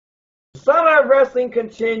Summer of Wrestling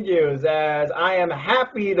continues as I am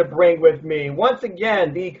happy to bring with me once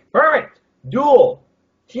again the current dual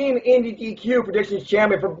Team NoDQ predictions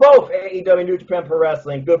champion for both AEW New Japan Pro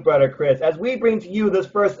Wrestling, Good Brother Chris, as we bring to you this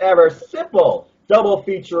first ever simple double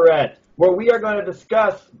featurette where we are going to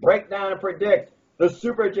discuss, break down, and predict the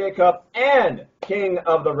SuperJCup and King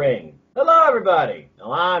of the Ring. Hello, everybody.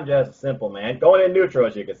 Now, I'm just a simple man, going in neutral,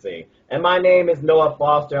 as you can see. And my name is Noah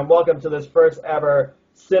Foster, and welcome to this first ever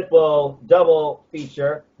simple double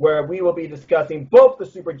feature where we will be discussing both the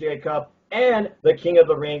SuperJCup and the King of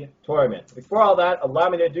the Ring tournament. Before all that, allow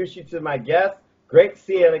me to introduce you to my guest. Great to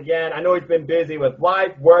see him again. I know he's been busy with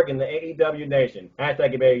life, work, and the AEW Nation.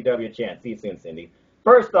 Hashtag give AEW a chance. See you soon, Cindy.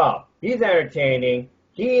 First off, he's entertaining.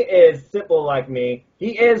 He is simple like me.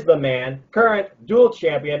 He is the man, current dual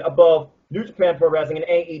champion of both New Japan Pro Wrestling and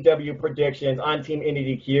AEW predictions on Team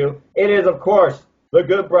NoDQ. It is, of course, the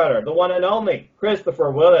good brother, the one and only,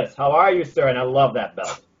 Christopher Willis. How are you, sir? And I love that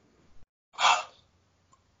belt.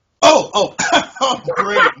 I'm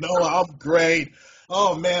great. Noah, I'm great.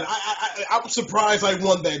 Oh, man, I'm surprised I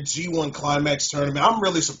won that G1 Climax tournament. I'm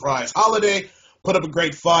really surprised. Holiday put up a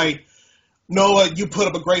great fight. Noah, you put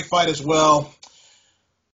up a great fight as well.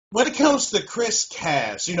 When it comes to Chris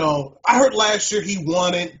Cass, I heard last year he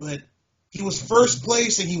won it, but he was first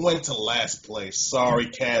place and he went to last place. Sorry,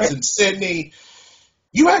 Cass. And Sydney,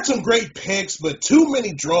 you had some great picks, but too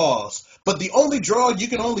many draws. But the only draw you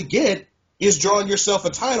can only get is drawing yourself a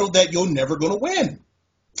title that you're never going to win.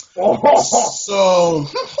 So,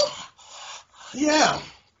 yeah.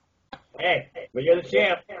 Hey, but you're the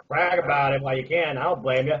champ. Brag about it while you can. I don't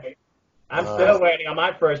blame you. I'm still waiting on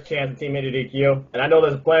my first chance at Team NoDQ, and I know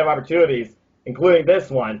there's plenty of opportunities, including this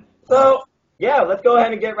one. So, yeah, let's go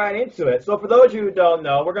ahead and get right into it. So, for those of you who don't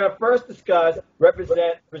know, we're going to first discuss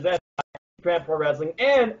present Japan Pro Wrestling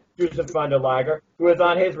and Jushin Thunder Liger, who is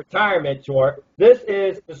on his retirement tour. This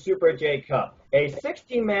is the SuperJCup, a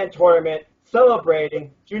 16-man tournament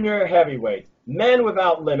celebrating junior heavyweights, men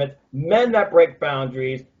without limits, men that break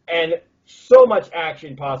boundaries, and so much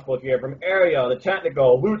action possible here from aerial, the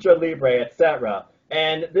technical, lucha libre, etc.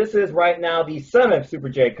 And this is right now the 7th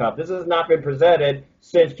SuperJCup. This has not been presented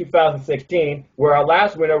since 2016, where our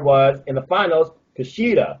last winner was, in the finals,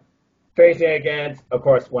 Kushida, facing against, of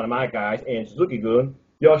course, one of my guys in Suzuki-gun,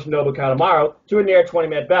 Yoshinobu Kanemaru, to a near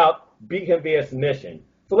 20-minute bout, beat him via submission.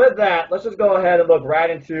 So with that, let's just go ahead and look right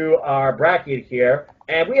into our bracket here.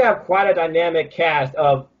 And we have quite a dynamic cast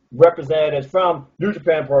of representatives from New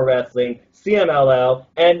Japan Pro Wrestling, CMLL,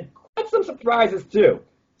 and quite some surprises too.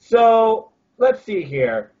 So let's see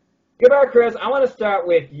here. Good Brother Chris, I want to start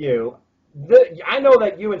with you. I know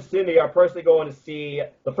that you and Cindy are personally going to see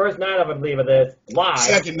the first night, I believe, of this live.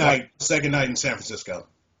 Second night in San Francisco.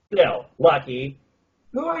 Still, lucky.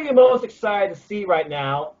 Who are you most excited to see right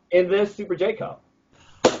now in this SuperJCup?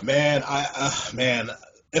 Man,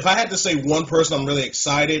 if I had to say one person I'm really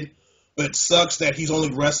excited, but it sucks that he's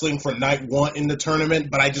only wrestling for night one in the tournament,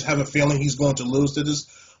 but I just have a feeling he's going to lose to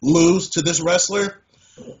this wrestler.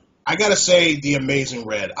 I gotta say, the Amazing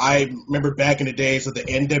Red. I remember back in the days of the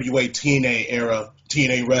NWA TNA era,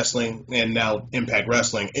 TNA Wrestling, and now Impact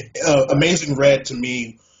Wrestling. Amazing Red, to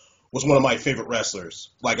me, was one of my favorite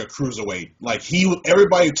wrestlers, like a cruiserweight. Like,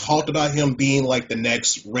 everybody talked about him being like the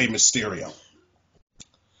next Rey Mysterio.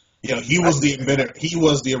 He was the inventor. He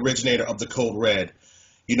was the originator of the Code Red.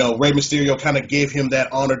 Rey Mysterio kind of gave him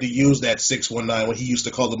that honor to use that 619 when he used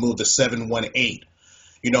to call the move the 718.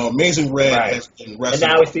 Amazing Red has been wrestling.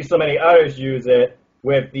 And now we see so many others use it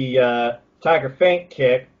with the Tiger Feint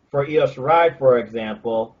kick for Io Shirai, for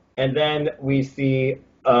example. And then we see...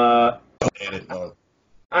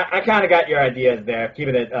 I kind of got your ideas there,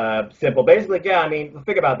 keeping it simple. Basically, yeah,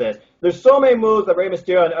 think about this. There's so many moves that Rey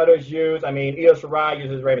Mysterio and others use. Io Shirai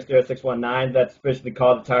uses Rey Mysterio 619. That's officially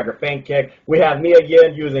called the Tiger Feint kick. We have Mia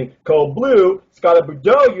Yim using Cold Blue, Scarlett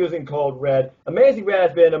Bordeaux using Cold Red. Amazing Red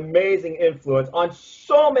has been an amazing influence on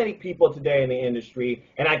so many people today in the industry,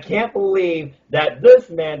 and I can't believe that this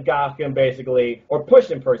man got him basically, or pushed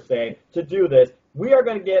him per se, to do this. We are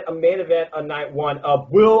going to get a main event on night one of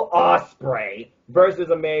Will Ospreay versus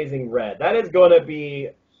Amazing Red. That is going to be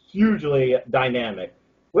hugely dynamic.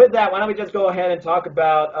 With that, why don't we just go ahead and talk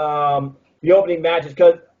about the opening matches,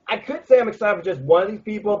 because I could say I'm excited for just one of these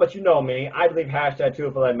people, but you know me. I believe hashtag two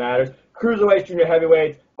if that matters. Cruiserweights, junior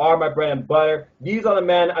heavyweights are my bread and butter. These are the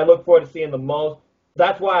men I look forward to seeing the most.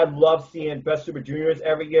 That's why I love seeing Best Super Juniors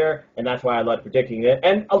every year, and that's why I love predicting it.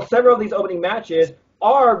 And several of these opening matches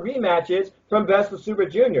are rematches from Best of Super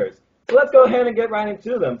Juniors. So let's go ahead and get right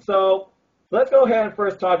into them. So let's go ahead and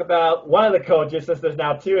first talk about one of the coaches, since there's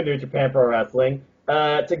now two in New Japan Pro Wrestling.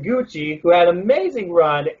 Taguchi, who had an amazing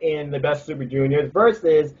run in the Best Super Juniors,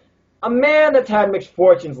 versus a man that's had mixed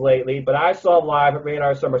fortunes lately, but I saw live at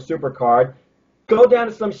Radar Summer Supercard go down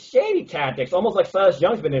to some shady tactics, almost like Silas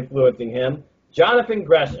Young's been influencing him. Jonathan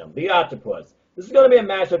Gresham, the Octopus. This is going to be a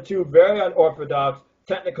match of two very unorthodox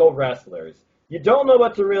technical wrestlers. You don't know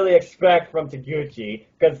what to really expect from Taguchi,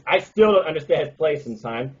 because I still don't understand his place in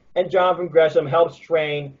time, and Jonathan Gresham helps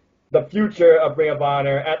train the future of Ring of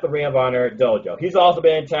Honor at the Ring of Honor dojo. He's also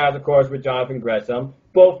been in ties, of course, with Jonathan Gresham.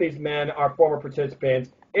 Both these men are former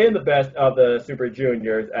participants in the Best of the Super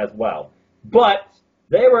Juniors as well. But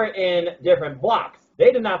they were in different blocks.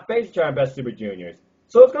 They did not face each other in Best Super Juniors.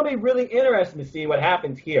 So it's going to be really interesting to see what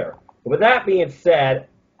happens here. With that being said,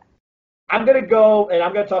 I'm going to go, and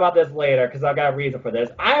I'm going to talk about this later because I've got a reason for this.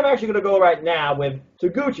 I am actually going to go right now with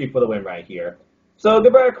Taguchi for the win right here. So,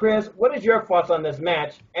 Good Brother Chris, what is your thoughts on this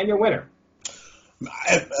match and your winner?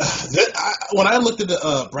 When I looked at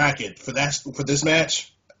the bracket for this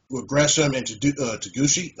match with Gresham and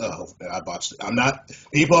Taguchi, I botched it. I'm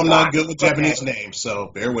not good with Japanese names,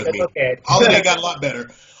 so bear with me. Okay. Holiday got a lot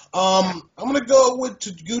better. I'm going to go with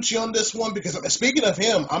Taguchi on this one because, speaking of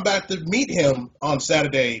him, I'm back to meet him on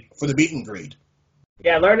Saturday for the meet and greet.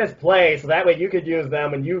 Yeah, learn his plays, so that way you could use them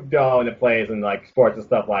when you go into plays and like sports and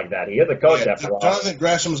stuff like that. He is a coach after all. Jonathan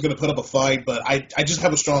Gresham is going to put up a fight, but I just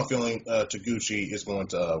have a strong feeling Taguchi is going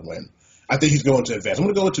to win. I think he's going to advance. I'm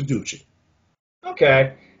going to go with Taguchi.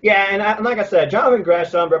 Okay. Yeah, and like I said, Jonathan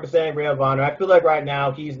Gresham representing Ring of Honor. I feel like right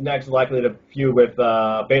now he's next likely to feud with,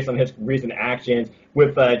 based on his recent actions,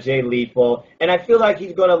 with Jay Lethal. And I feel like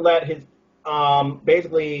he's going to let his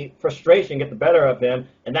basically frustration get the better of him,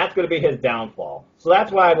 and that's going to be his downfall. So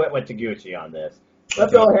that's why I went with Taguchi on this.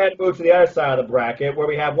 Let's go ahead and move to the other side of the bracket, where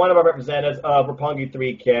we have one of our representatives of Roppongi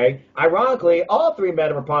 3K. Ironically, all three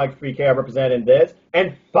men of Roppongi 3K are represented in this,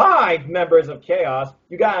 and 5 members of Chaos.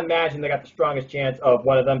 You got to imagine they got the strongest chance of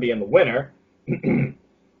one of them being the winner.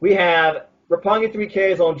 We have Roppongi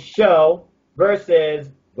 3K's own Show versus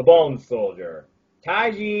the Bone Soldier,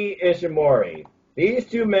 Taiji Ishimori. These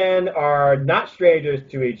two men are not strangers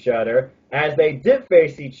to each other, as they did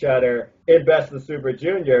face each other in Best of the Super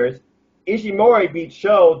Juniors. Ishimori beat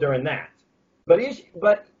Sho during that. But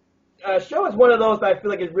Sho is one of those that I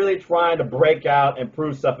feel like is really trying to break out and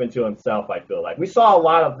prove something to himself, I feel like. We saw a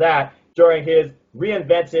lot of that during his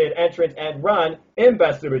reinvented entrance and run in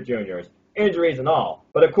Best Super Juniors, injuries and all.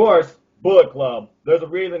 But of course, Bullet Club, there's a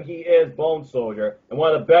reason he is Bone Soldier, and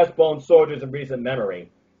one of the best Bone Soldiers in recent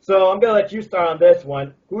memory. So I'm going to let you start on this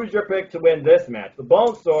one. Who's your pick to win this match, the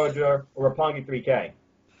Bone Soldier or Roppongi 3K?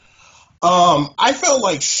 I felt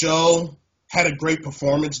like Sho had a great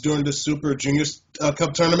performance during the Super Juniors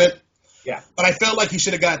Cup tournament. Yeah. But I felt like he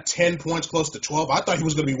should have got 10 points, close to 12. I thought he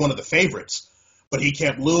was going to be one of the favorites. But he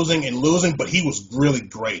kept losing and losing, but he was really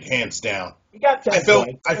great, hands down. He got 10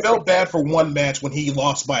 points. I felt bad for one match when he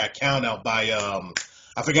lost by a count out by,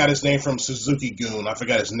 I forgot his name from Suzuki Goon. I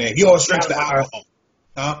forgot his name. He always drinks the alcohol.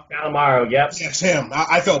 Huh? Calamaro, yep. Yes, him.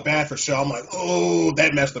 I felt bad for Shaw. I'm like, oh,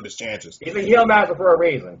 that messed up his chances. He's a heel master for a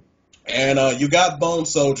reason. And you got Bone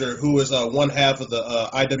Soldier, who is one half of the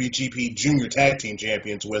IWGP Junior Tag Team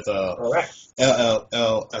Champions with Correct.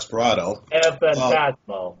 El Esperado. El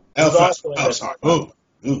Fantasmo. Oh, sorry.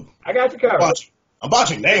 Ooh. I got you covered. I'm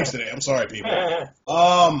botching names today. I'm sorry, people.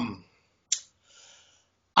 I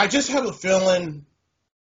just have a feeling.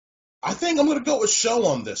 I think I'm going to go with Show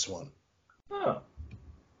on this one. Oh.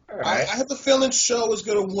 All right. I have the feeling Show is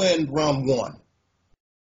going to win round 1.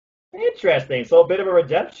 Interesting. So a bit of a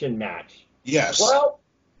redemption match. Yes. Well,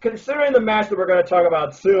 considering the match that we're going to talk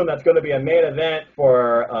about soon, that's going to be a main event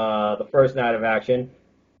for the first night of action,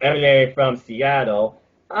 emanating from Seattle,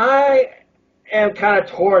 I am kind of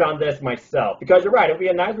torn on this myself. Because you're right, it would be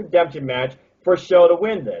a nice redemption match for Show to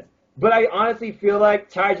win this. But I honestly feel like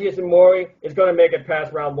Taiji Ishimori is going to make it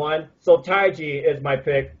past round 1. So Taiji is my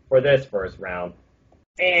pick for this first round.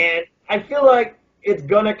 And I feel like it's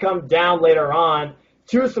going to come down later on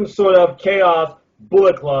to some sort of Chaos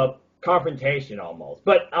Bullet Club confrontation almost.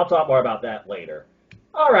 But I'll talk more about that later.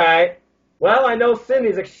 All right. Well, I know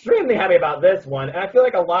Cindy's extremely happy about this one, and I feel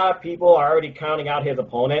like a lot of people are already counting out his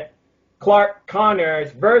opponent, Clark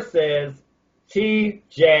Connors versus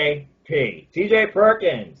TJP. TJ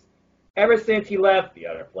Perkins. Ever since he left the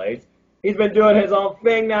other place, he's been doing his own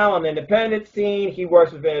thing now on the independent scene. He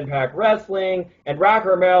works with Impact Wrestling, and Rock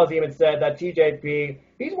Romero has even said that TJP,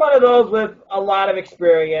 he's one of those with a lot of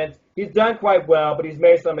experience. He's done quite well, but he's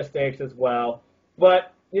made some mistakes as well.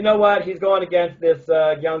 But you know what? He's going against this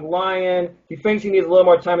young lion. He thinks he needs a little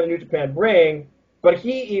more time in the New Japan ring, but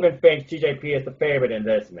he even thinks TJP is the favorite in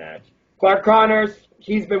this match. Clark Connors,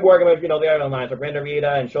 he's been working with, the other lines like Renda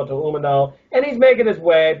Rita and Shota Umino, and he's making his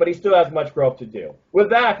way, but he still has much growth to do. With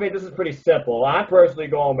that, I think this is pretty simple. I'm personally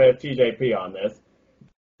going with TJP on this.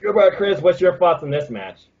 Good Brother Chris, what's your thoughts on this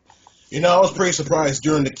match? I was pretty surprised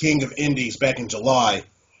during the King of Indies back in July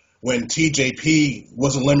when TJP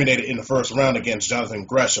was eliminated in the first round against Jonathan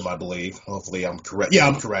Gresham, I believe. Hopefully I'm correct. Yeah,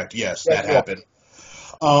 I'm correct. Yes, that happened.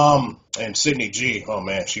 And Sydney G, oh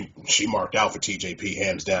man, she marked out for TJP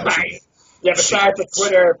hands down. Right. Yeah, besides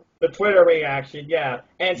the Twitter reaction, yeah.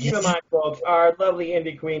 And keep in mind, folks, our lovely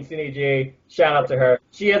indie queen, Sydney G, shout out to her.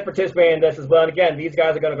 She is participating in this as well. And again, these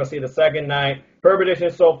guys are going to go see the second night. Her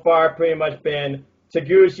prediction so far pretty much been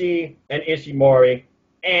Taguchi and Ishimori.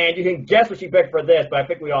 And you can guess what she picked for this, but I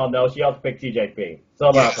think we all know she also picked TJP.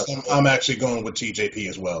 So yes, I'm actually going with TJP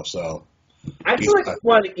as well. So I feel like it's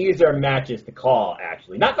one of the easier matches to call,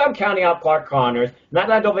 actually. Not that I'm counting out Clark Connors. Not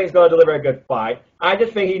that I don't think he's going to deliver a good fight. I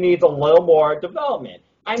just think he needs a little more development.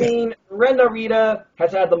 I mean, Renda Rita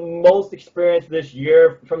has had the most experience this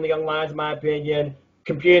year from the young lions, in my opinion,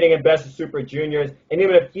 competing in Best of Super Juniors. And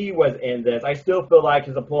even if he was in this, I still feel like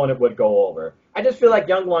his opponent would go over. I just feel like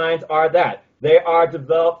young lions are that. They are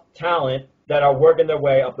developed talent that are working their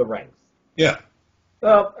way up the ranks. Yeah.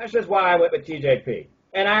 So that's just why I went with TJP.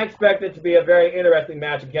 And I expect it to be a very interesting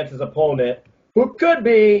match against his opponent, who could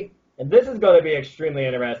be, and this is going to be extremely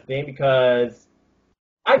interesting because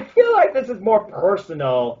I feel like this is more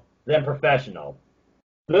personal than professional.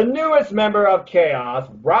 The newest member of Chaos,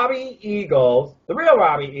 Robbie Eagles, the real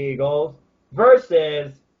Robbie Eagles,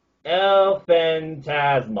 versus El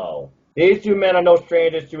Phantasmo. These two men are no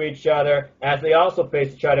strangers to each other, as they also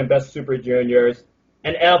faced each other in Best Super Juniors,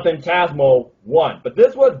 and El Phantasmo won. But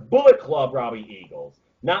this was Bullet Club Robbie Eagles,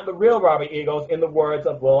 not the real Robbie Eagles, in the words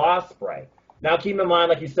of Will Ospreay. Now, keep in mind,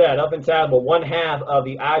 like you said, El Phantasmo, one half of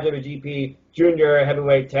the IWGP Junior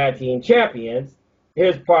Heavyweight Tag Team Champions.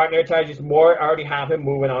 His partner, Taiji Shimura, already have him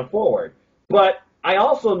moving on forward. But I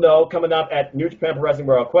also know, coming up at New Japan Pro Wrestling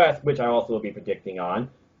World Quest, which I also will be predicting on,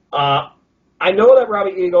 I know that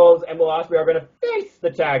Robbie Eagles and Will Ospreay are going to face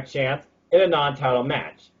the tag champs in a non-title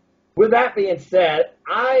match. With that being said,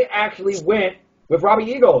 I actually went with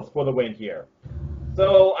Robbie Eagles for the win here.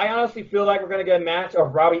 So I honestly feel like we're going to get a match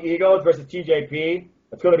of Robbie Eagles versus TJP.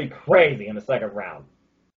 It's going to be crazy in the second round.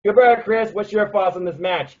 Good Brother Chris, what's your thoughts on this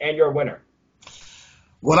match and your winner?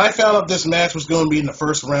 When I found out this match was going to be in the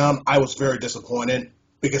first round, I was very disappointed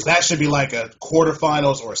because that should be like a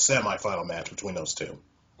quarterfinals or a semifinal match between those two.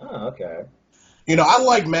 Oh, okay.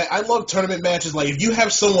 I love tournament matches. Like, if you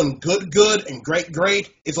have someone good, and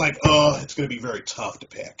great, it's like, it's going to be very tough to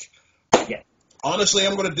pick. Yeah. Honestly,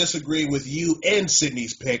 I'm going to disagree with you and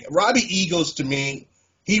Sydney's pick. Robbie Eagles, to me,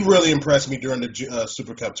 he really impressed me during the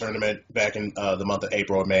Super Cup tournament back in the month of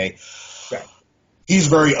April or May. Right. He's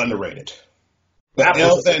very underrated. But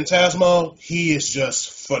El Phantasmo, he is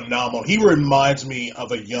just phenomenal. He reminds me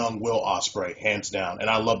of a young Will Ospreay, hands down. And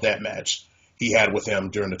I love that match he had with him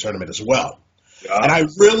during the tournament as well. Yeah. And I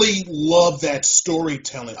really love that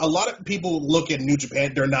storytelling. A lot of people look at New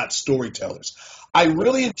Japan, they're not storytellers. I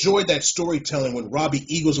really enjoyed that storytelling when Robbie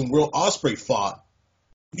Eagles and Will Ospreay fought,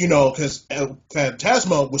 because El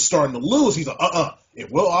Phantasmo was starting to lose. He's like, if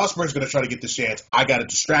Will Ospreay's going to try to get this chance, I got to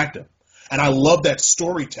distract him. And I love that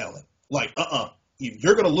storytelling. Like, if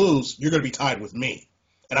you're going to lose, you're going to be tied with me.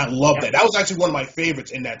 And I love that. That was actually one of my favorites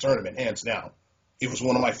in that tournament, hands down. It was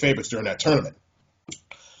one of my favorites during that tournament.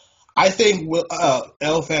 I think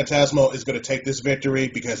El Phantasmo is going to take this victory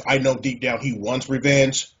because I know deep down he wants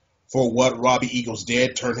revenge for what Robbie Eagles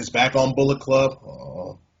did, turn his back on Bullet Club.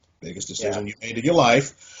 Oh, biggest decision you made in your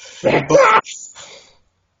life. But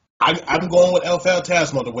I'm going with El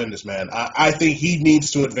Phantasmo to win this, man. I think he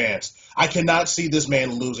needs to advance. I cannot see this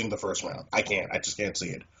man losing the first round. I can't. I just can't see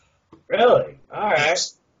it. Really? All right.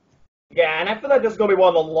 Yes. Yeah, and I feel like this is going to be one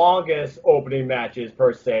of the longest opening matches,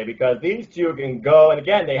 per se, because these two can go, and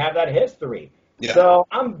again, they have that history. Yeah. So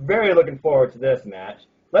I'm very looking forward to this match.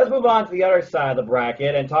 Let's move on to the other side of the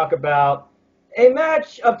bracket and talk about a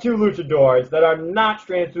match of two luchadors that are not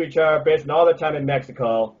strangers to each other based on all their time in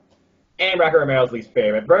Mexico, and Rocky Romero's least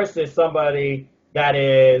favorite, versus somebody that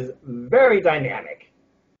is very dynamic.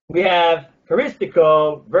 We have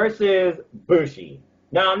Caristico versus Bushi.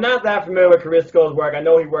 Now, I'm not that familiar with Caristico's work. I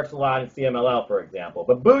know he works a lot in CMLL, for example.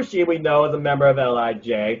 But Bushi, we know, is a member of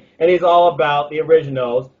LIJ, and he's all about the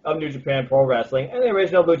originals of New Japan Pro Wrestling and the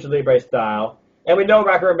original Lucha Libre style. And we know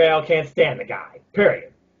Rocky Romero can't stand the guy,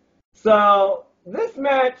 period. So this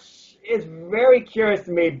match is very curious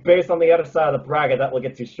to me based on the other side of the bracket that we'll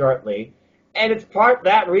get to shortly. And it's part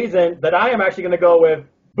that reason that I am actually going to go with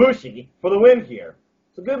Bushi for the win here.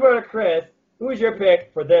 So, Good Brother Chris, who is your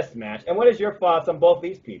pick for this match, and what is your thoughts on both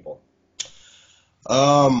these people?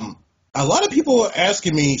 A lot of people are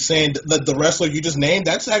asking me, saying that the wrestler you just named,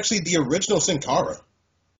 that's actually the original Sin Cara.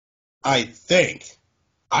 I think.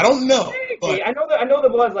 I don't know. But, I know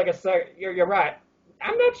there was like a second. You're right.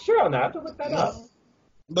 I'm not sure on that. I have to look that up.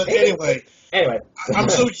 But Maybe. Anyway, I'm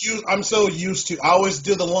so used to. I always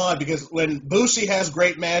do the line because when Bushi has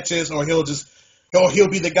great matches, or he'll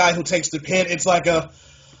be the guy who takes the pin. It's like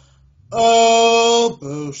oh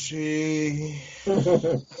Bushi.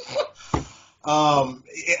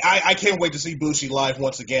 I can't wait to see Bushi live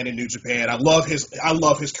once again in New Japan. I love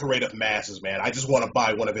his creative masks, man. I just want to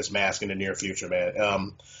buy one of his masks in the near future, man.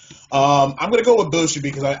 I'm gonna go with Bushi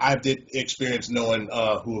because I did experience knowing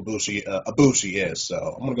who a Bushi is, so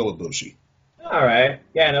I'm gonna go with Bushi. All right.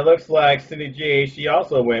 Yeah, and it looks like Cindy G, she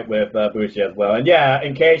also went with Bushi as well. And yeah,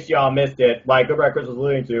 in case y'all missed it, like Good Brother Chris was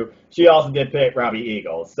alluding to, she also did pick Robbie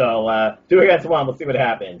Eagles. So 2 against 1, we'll see what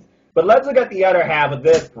happens. But let's look at the other half of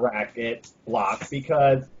this bracket block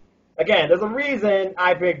because, again, there's a reason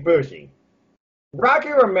I picked Bushi. Rocky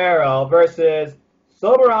Romero versus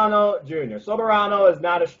Soberano Jr. Soberano is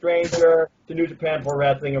not a stranger to New Japan Pro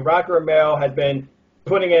Wrestling, and Rocky Romero has been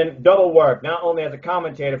putting in double work, not only as a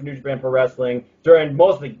commentator for New Japan Pro Wrestling during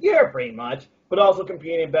most of the year pretty much, but also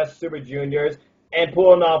competing in Best Super Juniors and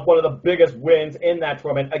pulling off one of the biggest wins in that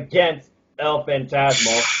tournament against El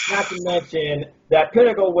Phantasmo, not to mention that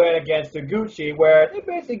pinnacle win against Taguchi, where they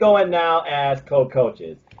basically go in now as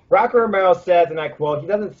co-coaches. Rocky Romero says, and I quote, he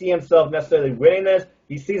doesn't see himself necessarily winning this.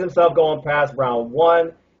 He sees himself going past round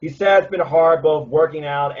 1. He said it's been hard both working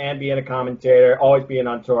out and being a commentator, always being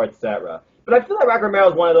on tour, etc. But I feel like Rocky Romero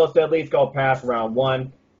is one of those to at least go past round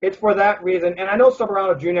 1. It's for that reason, and I know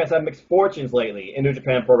Soberano Jr. has had mixed fortunes lately in New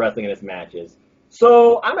Japan Pro Wrestling in his matches.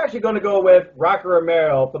 So I'm actually going to go with Rocky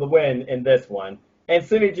Romero for the win in this one. And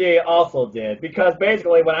Cindy G also did, because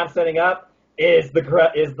basically what I'm setting up is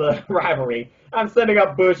the rivalry. I'm setting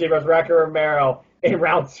up Bushi versus Rocky Romero in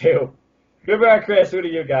round 2. Good Brother Chris, who do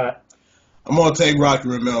you got? I'm going to take Rocky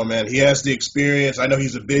Romero, man. He has the experience. I know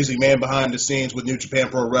he's a busy man behind the scenes with New Japan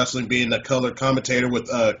Pro Wrestling, being the color commentator with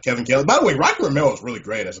Kevin Kelly. By the way, Rocky Romero is really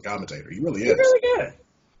great as a commentator. He really is. He really is.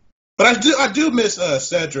 But I do miss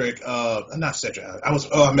Cedric. Not Cedric.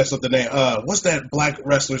 I messed up the name. What's that black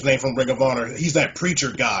wrestler's name from Ring of Honor? He's that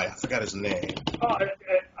preacher guy. I forgot his name.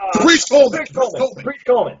 Priest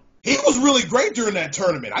Coleman. He was really great during that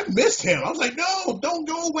tournament. I missed him. I was like, no, don't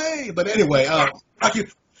go away. But anyway, I'm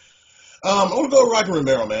gonna go with Rocky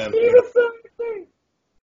Romero, man.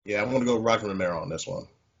 Yeah, I'm gonna go with Rocky Romero on this one.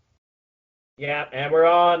 Yeah, and we're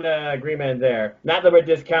on agreement there. Not that we're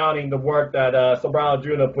discounting the work that Sobrano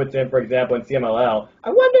Jr. puts in, for example, in CMLL.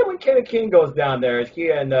 I wonder when Kenny King goes down there, is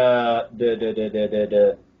he and that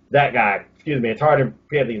guy, excuse me, it's hard to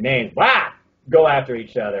forget these names, go after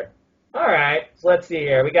each other. All right, so let's see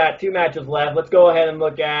here. We got 2 matches left. Let's go ahead and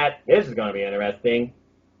look at, this is going to be interesting.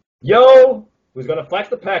 Yo, who's going to flex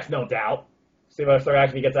the pecs, no doubt. See what sort of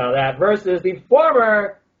action he gets out of that, versus the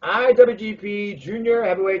former IWGP Junior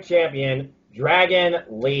Heavyweight Champion, Dragon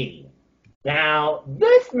Lee. Now,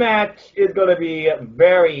 this match is going to be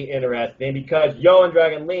very interesting because Yo and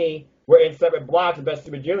Dragon Lee were in separate blocks of Best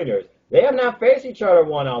Super Juniors. They have not faced each other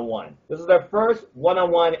one-on-one. This is their first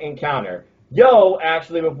one-on-one encounter. Yo,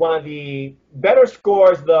 actually, with one of the better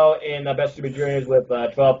scores, though, in Best Super Juniors with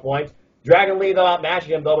 12 points. Dragon Lee, though, outmatching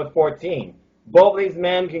him, though, with 14. Both of these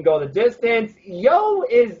men can go the distance. Yo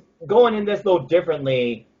is going in this, though,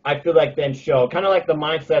 differently, I feel like, than Sho. Kind of like the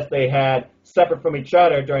mindsets they had separate from each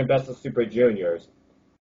other during Best of Super Juniors.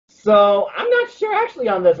 So, I'm not sure, actually,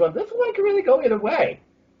 on this one. This one could really go either way.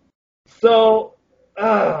 So,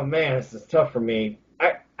 oh, man, this is tough for me.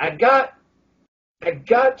 I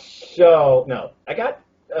got Sho. No, I got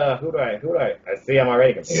who do I see? I'm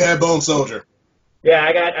already confused. Yeah, Bone Soldier. Yeah,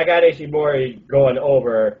 I got Ishimori going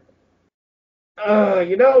over.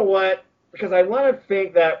 You know what? Because I want to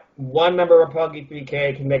think that one member of Roppongi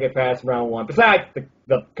 3K can make it past round 1. Besides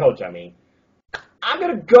the coach, I mean. I'm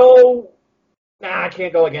gonna go. I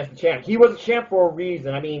can't go against the champ. He was a champ for a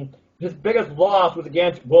reason. I mean, his biggest loss was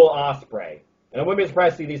against Will Ospreay. And I wouldn't be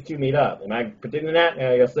surprised to see these two meet up. Am I predicting that?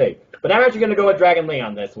 Yeah, you'll see. But I'm actually going to go with Dragon Lee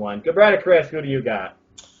on this one. Good Brother Chris, who do you got?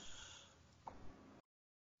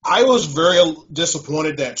 I was very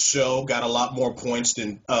disappointed that Sho got a lot more points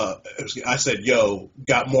than I said. Yo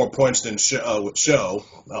got more points than with Sho.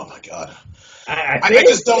 Oh my god! I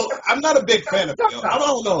just don't. I'm not a big fan of Yo. I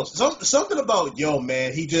don't know. Something about Yo,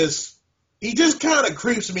 man. He just kind of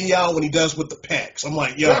creeps me out when he does with the pecs. I'm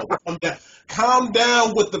like, yo, calm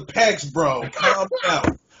down with the pecs, bro. Calm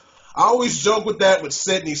down. I always joke with that with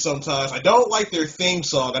Sydney sometimes. I don't like their theme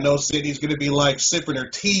song. I know Sydney's going to be like sipping her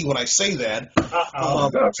tea when I say that. Shout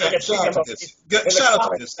out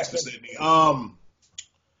to this, Sydney.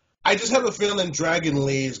 I just have a feeling Dragon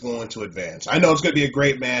Lee is going to advance. I know it's going to be a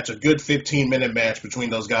great match, a good 15-minute match between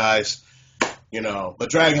those guys, but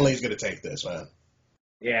Dragon Lee's going to take this, man.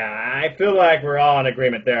 Yeah, I feel like we're all in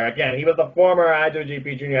agreement there. Again, he was the former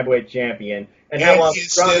IWGP Junior Heavyweight Champion. And he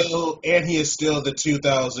is still the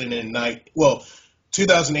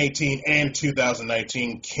 2018 and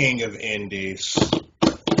 2019 King of Indies.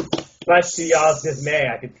 Much to y'all's dismay,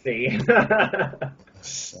 I could see.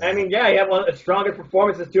 I mean, yeah, he had one of the strongest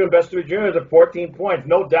performances, too, in Best Super Juniors at 14 points.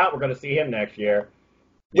 No doubt we're going to see him next year.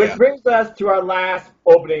 Which brings us to our last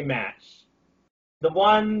opening match. The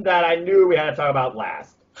one that I knew we had to talk about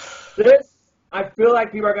last. This, I feel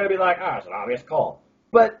like people are going to be like, it's an obvious call.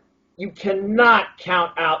 But you cannot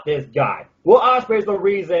count out this guy. Will Ospreay's the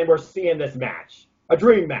reason we're seeing this match. A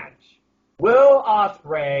dream match. Will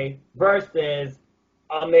Ospreay versus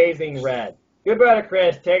Amazing Red. Good Brother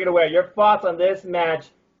Chris, take it away. Your thoughts on this match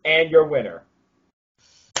and your winner.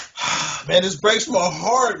 Man, this breaks my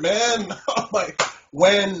heart, man.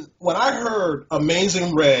 When I heard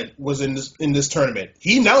Amazing Red was in this tournament,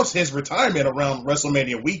 he announced his retirement around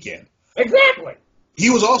WrestleMania weekend. Exactly. He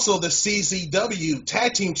was also the CZW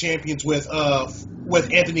Tag Team Champions with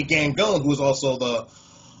Anthony Gangone, who was also the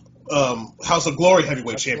House of Glory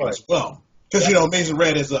Heavyweight Champion as well. Because Amazing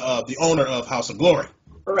Red is the owner of House of Glory.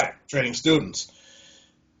 Correct. Training students.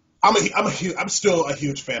 I'm still a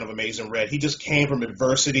huge fan of Amazing Red. He just came from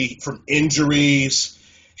adversity, from injuries.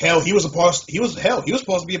 Hell, he was supposed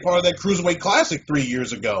to be a part of that Cruiserweight Classic 3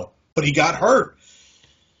 years ago, but he got hurt.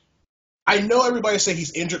 I know everybody say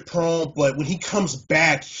he's injured prone, but when he comes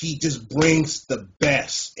back, he just brings the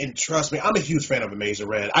best. And trust me, I'm a huge fan of Amazing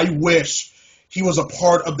Red. I wish he was a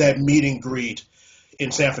part of that meet and greet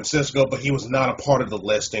in San Francisco, but he was not a part of the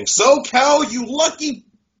listing. SoCal, you lucky.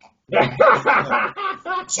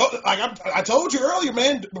 I told you earlier,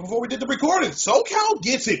 man, before we did the recording, SoCal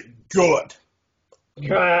gets it good.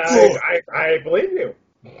 I believe you.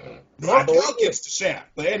 SoCal gets the shaft.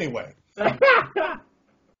 But anyway.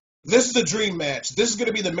 This is a dream match. This is going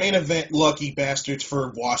to be the main event, lucky bastards,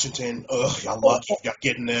 for Washington. Ugh, y'all lucky y'all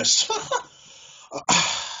getting this.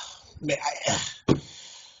 Man,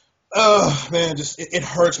 just it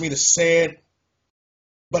hurts me to say it.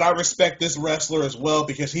 But I respect this wrestler as well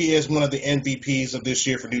because he is one of the MVPs of this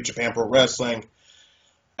year for New Japan Pro Wrestling.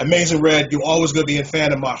 Amazing Red, you're always going to be a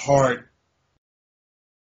fan of my heart.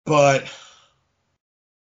 But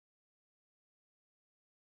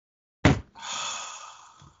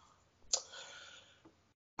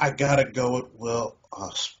I gotta go with Will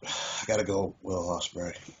Ospreay.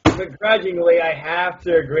 Begrudgingly, I have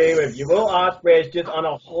to agree with you. Will Ospreay is just on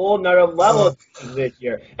a whole nother level this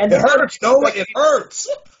year. And it hurts. It hurts.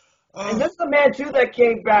 And this is a man, too, that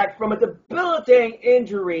came back from a debilitating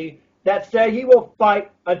injury that said he will fight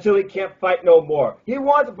until he can't fight no more. He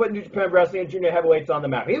wants to put New Japan Wrestling and junior heavyweights on the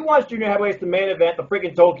map. He wants junior heavyweights to main event the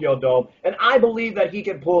freaking Tokyo Dome, and I believe that he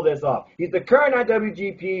can pull this off. He's the current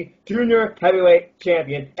IWGP Junior Heavyweight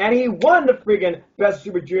Champion, and he won the freaking Best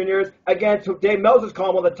Super Juniors against Dave Meltzer's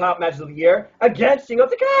called one of the top matches of the year against Shingo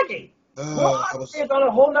Takagi. Ospreay is on a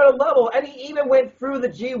whole nother level, and he even went through the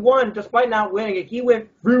G1 despite not winning it. He went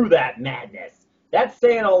through that madness. That's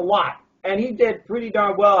saying a lot. And he did pretty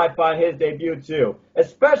darn well, I thought, his debut, too.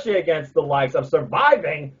 Especially against the likes of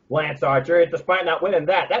surviving Lance Archer, despite not winning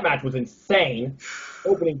that. That match was insane,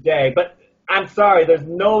 opening day. But I'm sorry, there's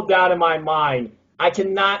no doubt in my mind, I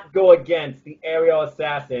cannot go against the aerial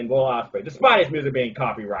assassin, Will Ospreay, despite his music being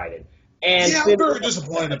copyrighted. And I'm very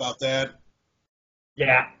disappointed about that.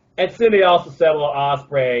 Yeah, and Cindy also said Will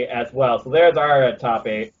Ospreay as well. So there's our top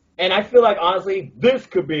 8. And I feel like, honestly, this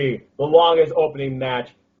could be the longest opening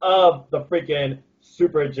match of the freaking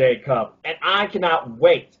SuperJCup. And I cannot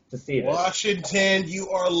wait to see this. Washington, you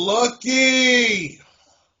are lucky!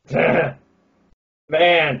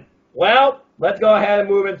 Man. Well, let's go ahead and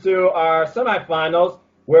move into our semifinals.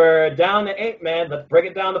 We're down to 8, man. Let's break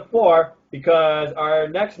it down to 4 because our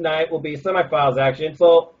next night will be semifinals action.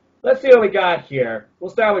 So let's see what we got here. We'll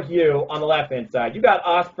start with you on the left-hand side. You got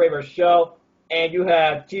Ospreay versus Show, and you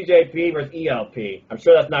have TJP versus ELP. I'm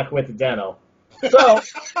sure that's not coincidental. So,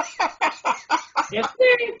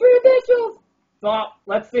 so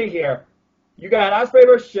let's see here. You got Ospreay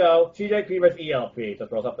versus Show, TJP versus ELP.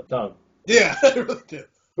 Just rolls off the tongue. Yeah, I really do.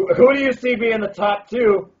 Who do you see being the top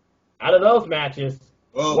 2 out of those matches?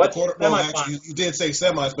 Well, actually, you did say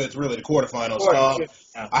semis, but it's really the quarterfinals.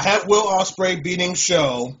 I have Will Ospreay beating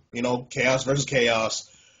Show, Chaos versus Chaos.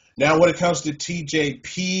 Now, when it comes to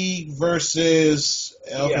TJP versus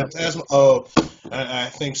El Yeah. Phantasmo, I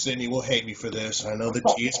think Sydney will hate me for this. I know the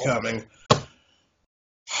tea is coming.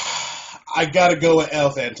 I gotta go with El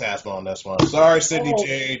Phantasmo on this one. Sorry, Sydney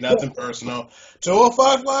J, nothing personal.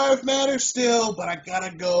 205 Live matters still, but I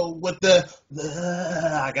gotta go with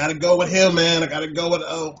I gotta go with him, man. I gotta go with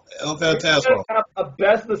El Phantasmo. Have a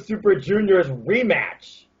Best of the Super Juniors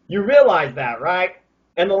rematch. You realize that, right?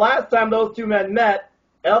 And the last time those two men met,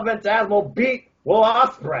 El Phantasmo beat Will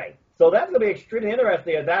Ospreay. So that's going to be extremely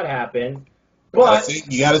interesting as that happens. But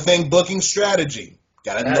you gotta think booking strategy.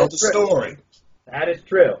 Gotta know the story. That is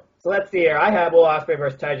true. So let's see here. I have Will Ospreay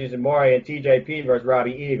versus Taiji Ishimori and TJP versus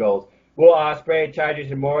Robbie Eagles. Will Ospreay, Taiji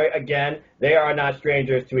Ishimori, again, they are not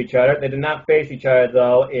strangers to each other. They did not face each other,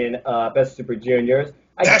 though, in Best of Super Juniors.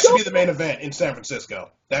 That should be the main event in San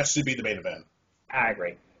Francisco. That should be the main event. I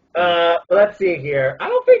agree. But let's see here. I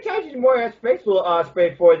don't think Taiji Ishimori has faced Will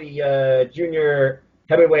Ospreay for the junior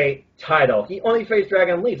heavyweight title. He only faced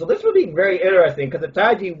Dragon Lee. So this would be very interesting because if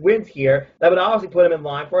Taiji wins here, that would obviously put him in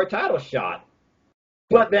line for a title shot.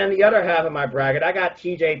 But then the other half of my bracket, I got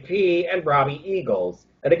TJP and Robbie Eagles.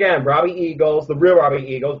 And again, Robbie Eagles, the real Robbie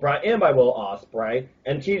Eagles, brought in by Will Ospreay.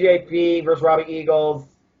 And TJP versus Robbie Eagles,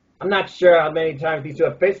 I'm not sure how many times these two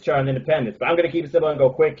have faced each other in Independence, but I'm going to keep it simple and go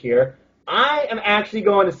quick here. I am actually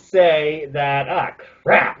going to say that,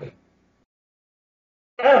 crap.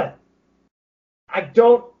 I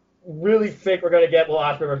don't really think we're going to get Will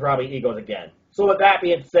Ospreay versus Robbie Eagles again. So with that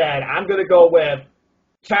being said, I'm going to go with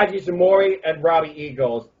Taiji Ishimori and Robbie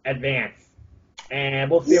Eagles advance.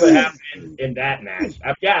 And we'll see what happens in that match.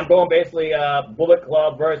 I'm going basically Bullet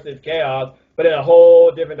Club versus Chaos, but in a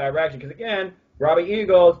whole different direction. Because again, Robbie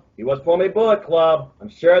Eagles, he was formerly Bullet Club. I'm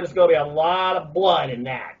sure there's going to be a lot of blood in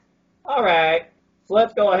that. All right, so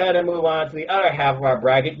let's go ahead and move on to the other half of our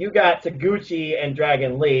bracket. You got Taguchi and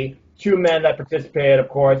Dragon Lee, two men that participated, of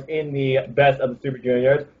course, in the Best of the Super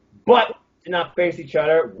Juniors, but did not face each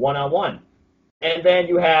other one-on-one. And then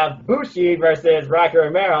you have Bushi versus Rocky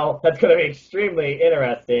Romero. That's going to be extremely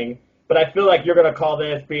interesting. But I feel like you're going to call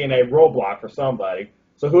this being a roadblock for somebody.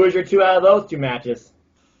 So who is your two out of those two matches?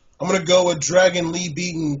 I'm going to go with Dragon Lee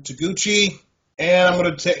beating Taguchi. And I'm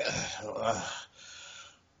going to take...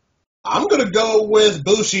 I'm going to go with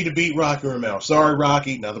Bushi to beat Rocky Romero. Sorry,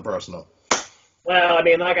 Rocky. Nothing personal. Well, I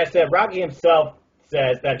mean, like I said, Rocky himself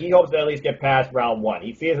says that he hopes to at least get past round one.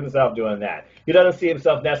 He sees himself doing that. He doesn't see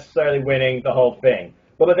himself necessarily winning the whole thing.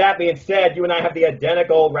 But with that being said, you and I have the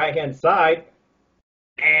identical right-hand side.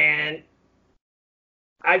 And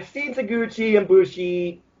I've seen Taguchi and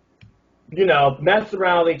Bushi, mess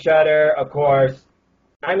around with each other, of course.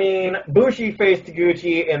 I mean, Bushi faced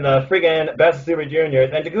Taguchi in the friggin' Best of Super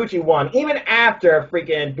Juniors, and Taguchi won, even after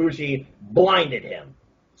freaking Bushi blinded him.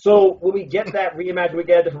 So will we get that rematch? Will we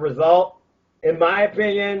get a different result? In my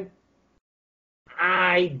opinion,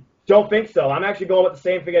 I don't think so. I'm actually going with the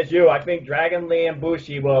same thing as you. I think Dragon Lee and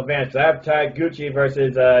Bushi will advance. I have Taguchi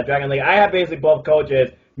versus Dragon Lee. I have basically both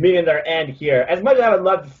coaches meeting their end here. As much as I would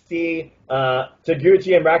love to see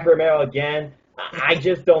Taguchi and Rocky Romero again, I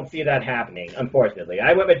just don't see that happening, unfortunately.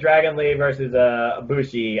 I went with Dragon Lee versus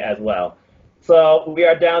Bushi as well. So we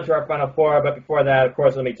are down to our final four, but before that, of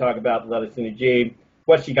course, let me talk about the other Sunny G.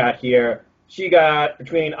 What she got here. She got,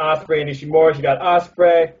 between Ospreay and Ishimori, she got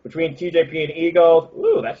Ospreay. Between TJP and Eagles,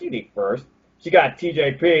 ooh, that's unique first. She got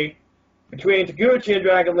TJP. Between Taguchi and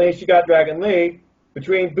Dragon Lee, she got Dragon Lee.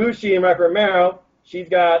 Between Bushi and Rocky Romero, she's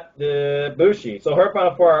got the Bushi. So her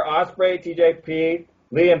final four are Ospreay, TJP,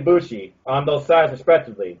 Lee, and Bushi on those sides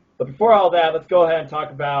respectively. But before all that, let's go ahead and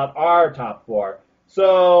talk about our top four.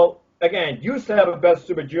 So, again, you set up a Best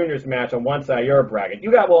Super Juniors match on one side of your bracket.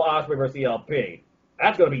 You got Will Ospreay versus ELP.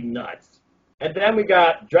 That's going to be nuts. And then we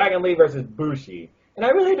got Dragon Lee versus Bushi. And I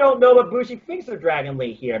really don't know what Bushi thinks of Dragon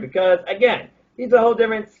Lee here because, again, he's a whole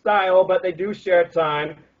different style, but they do share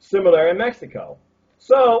time similar in Mexico.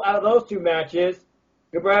 So, out of those two matches,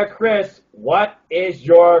 Good Brother Chris, what is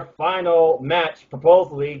your final match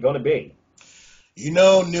supposedly going to be?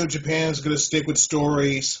 New Japan's going to stick with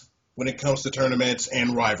stories when it comes to tournaments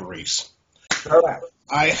and rivalries. Correct.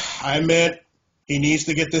 I meant he needs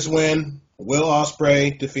to get this win. Will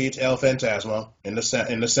Ospreay defeats El Phantasmo in the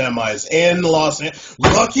semis in Los Angeles.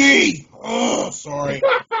 Lucky! Oh, sorry.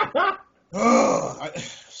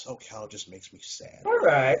 SoCal just makes me sad. All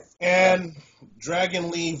right. And Dragon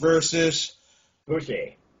Lee versus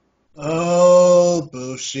Bushi. Oh,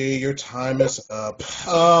 Bushi, your time is up.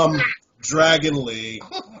 Dragon Lee.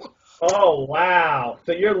 Oh, wow.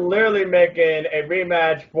 So you're literally making a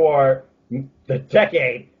rematch for the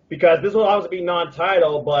decade because this will also be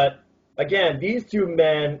non-title, but again, these two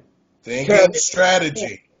men... Thinking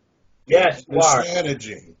strategy. Yes, you The are.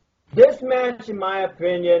 strategy. This match, in my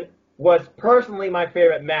opinion, was personally my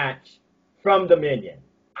favorite match from Dominion.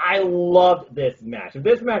 I loved this match. If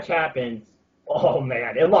this match happens, oh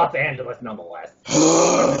man, in Los Angeles nonetheless.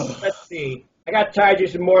 Let's see. I got Taiji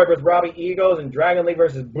Shimori versus Robbie Eagles and Dragon Lee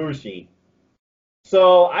versus Bushi.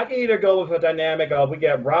 So I can either go with a dynamic of we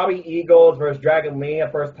get Robbie Eagles versus Dragon Lee a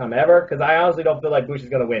first time ever, because I honestly don't feel like Bushi's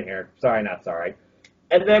going to win here. Sorry, not sorry.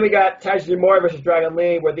 And then we got Taiji Shimori versus Dragon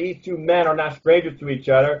Lee, where these two men are not strangers to each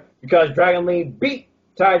other, because Dragon Lee beat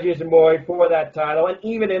Taiji Shimori for that title, and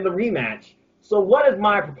even in the rematch. So what is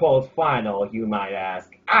my proposed final, you might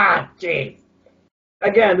ask? Jeez.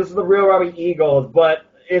 Again, this is the real Robbie Eagles, but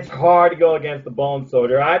it's hard to go against the Bone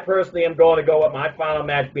Soldier. I personally am going to go with my final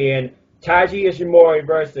match being Taiji Ishimori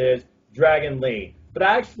versus Dragon Lee. But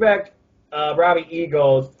I expect Robbie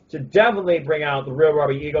Eagles to definitely bring out the real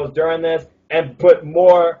Robbie Eagles during this and put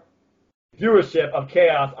more viewership of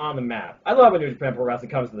chaos on the map. I love when New Japan Pro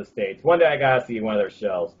Wrestling comes to the States. One day I gotta see one of their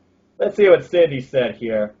shows. Let's see what Cindy said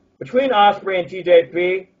here. Between Ospreay and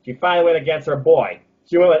TJP, she finally went against her boy.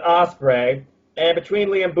 She went with Ospreay. And between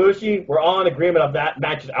Lee and Bushi, we're all in agreement of that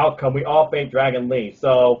match's outcome. We all think Dragon Lee.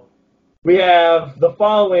 So we have the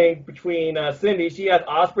following between Cindy. She has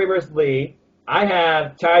Ospreay versus Lee. I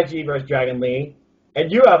have Taiji versus Dragon Lee.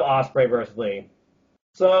 And you have Ospreay versus Lee.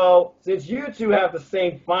 So since you two have the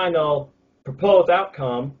same final proposed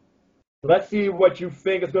outcome, let's see what you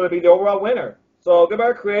think is going to be the overall winner. So, Good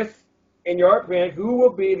Brother Chris, in your opinion, who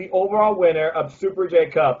will be the overall winner of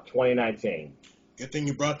SuperJCup 2019? Good thing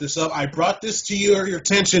you brought this up. I brought this to your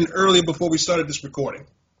attention earlier before we started this recording.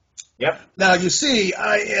 Yep. Now, you see,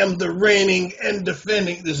 I am the reigning and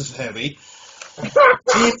defending, this is heavy,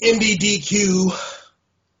 Team NoDQ,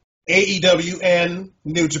 AEW, and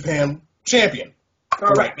New Japan champion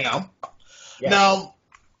right now. Yes. Now,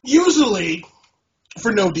 usually,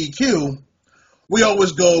 for NoDQ, we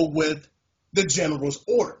always go with the general's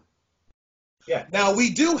order. Yeah. Now,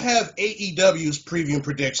 we do have AEW's preview and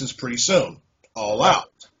predictions pretty soon. All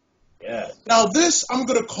out. Yeah. Now, this I'm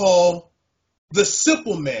going to call the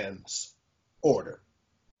simple man's order.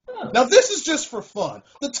 Oh. Now, this is just for fun.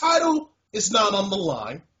 The title is not on the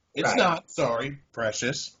line. It's Right. not. Sorry,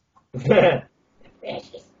 Precious. Precious.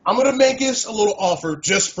 I'm going to make this a little offer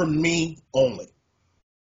just for me only.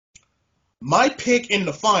 My pick in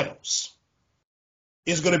the finals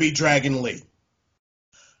is going to be Dragon Lee.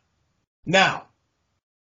 Now,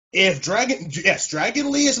 if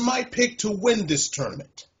Dragon Lee is my pick to win this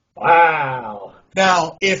tournament. Wow.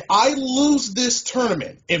 Now, if I lose this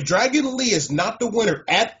tournament, if Dragon Lee is not the winner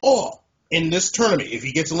at all in this tournament, if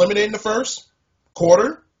he gets eliminated in the first,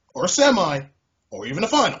 quarter, or semi, or even the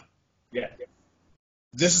final, Yeah.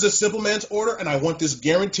 this is a simple man's order, and I want this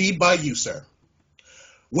guaranteed by you, sir.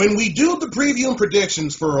 When we do the preview and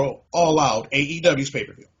predictions for All Out, AEW's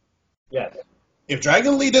pay-per-view, Yes. if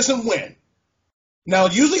Dragon Lee doesn't win, now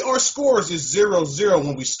usually our scores is 0-0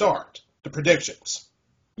 when we start the predictions.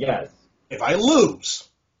 Yes. If I lose,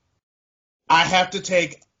 I have to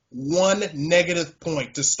take 1 negative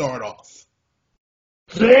point to start off.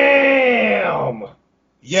 Damn.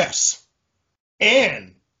 Yes.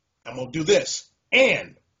 And I'm going to do this.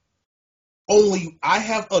 And only I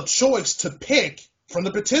have a choice to pick from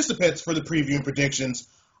the participants for the preview and predictions.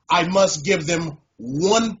 I must give them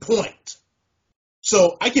 1 point.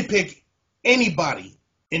 So I can pick anybody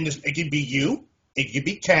in this. It could be you. It could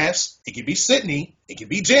be Cass. It could be Sydney. It could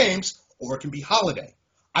be James. Or it can be Holiday.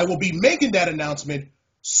 I will be making that announcement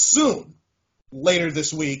soon, later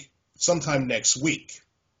this week, sometime next week.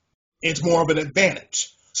 It's more of an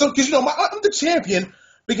advantage. So, because, you know, I'm the champion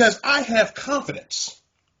because I have confidence.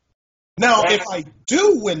 Now, if I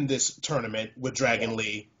do win this tournament with Dragon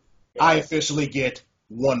Lee, I officially get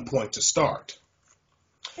 1 point to start.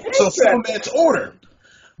 So, from that order,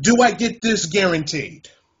 do I get this guaranteed?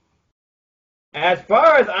 As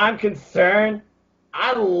far as I'm concerned,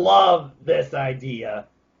 I love this idea.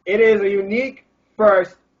 It is a unique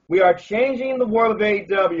first. We are changing the world of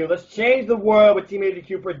AEW. Let's change the world with Team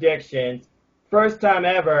NoDQ predictions. First time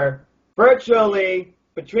ever. Virtually,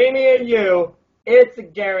 between me and you, it's a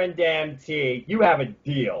guarantee. You have a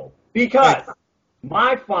deal. Because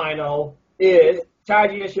my final is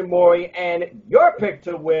Taiji Ishimori and your pick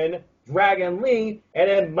to win, Dragon Lee. And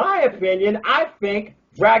in my opinion, I think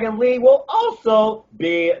Dragon Lee will also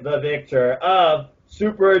be the victor of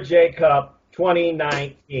SuperJCup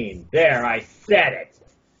 2019. There, I said it.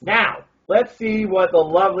 Now, let's see what the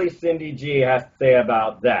lovely Cindy G has to say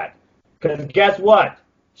about that. Because guess what?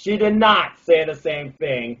 She did not say the same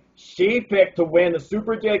thing. She picked to win the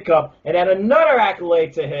SuperJCup and had another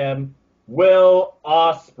accolade to him, Will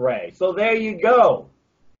Ospreay. So there you go.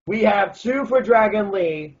 we have 2 for Dragon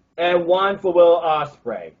Lee and 1 for Will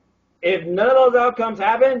Ospreay. If none of those outcomes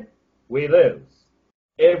happen, we lose.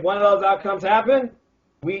 If one of those outcomes happen,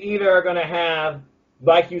 we either are going to have,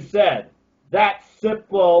 like you said, that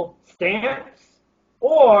simple stance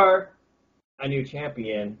or a new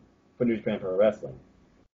champion for New Japan Pro Wrestling.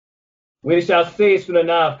 We shall see soon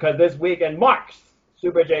enough, because this weekend marks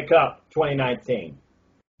SuperJCup 2019.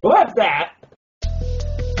 Well, that's that.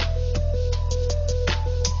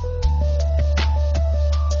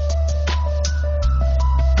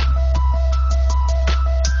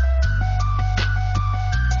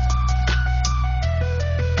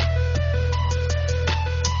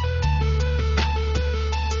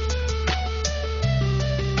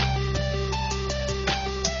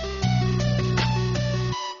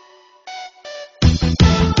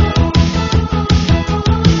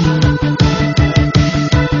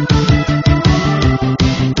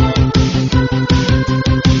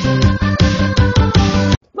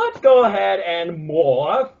 Go ahead and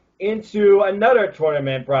morph into another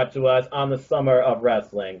tournament brought to us on the Summer of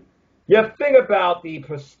Wrestling. You think about the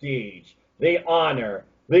prestige, the honor,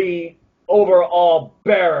 the overall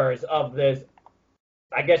bearers of this,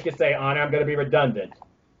 I guess you say honor, I'm going to be redundant.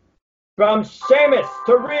 From Sheamus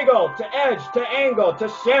to Regal to Edge to Angle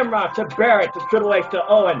to Shamrock to Barrett to Triple H to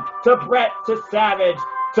Owen to Brett to Savage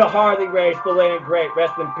to Harley Race, the late and great,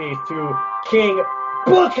 rest in peace, to King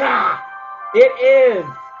Booker. It is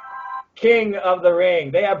King of the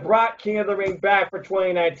Ring. They have brought King of the Ring back for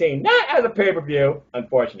 2019. Not as a pay-per-view,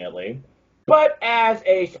 unfortunately, but as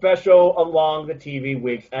a special along the TV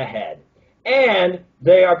weeks ahead. And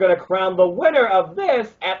they are going to crown the winner of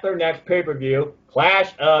this at their next pay-per-view,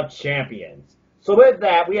 Clash of Champions. So with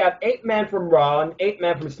that, we have 8 men from Raw and 8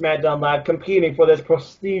 men from SmackDown Live competing for this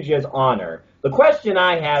prestigious honor. The question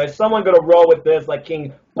I have is someone going to roll with this like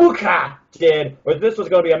King Booker did, or this was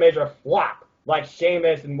going to be a major flop like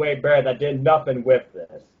Sheamus and Wade Barrett that did nothing with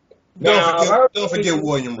this. Don't forget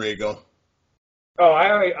William Regal.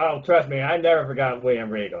 Trust me, I never forgot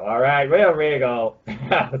William Regal, all right? William Regal,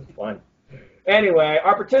 that was fun. Anyway,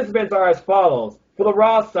 our participants are as follows. For the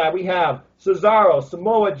Raw side, we have Cesaro,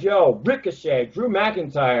 Samoa Joe, Ricochet, Drew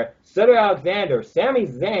McIntyre, Cedric Alexander, Sami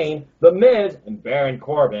Zayn, The Miz, and Baron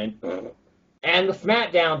Corbin. And the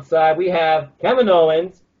SmackDown side, we have Kevin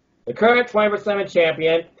Owens, the current 24/7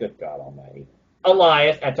 champion, good God almighty,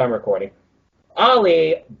 Elias, at time recording,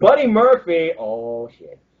 Ali, Buddy Murphy, oh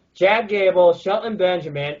shit, Chad Gable, Shelton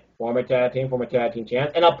Benjamin, former tag team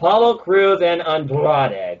champs, and Apollo Crews and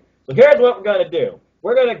Andrade. So here's what we're going to do.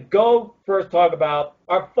 We're going to go first talk about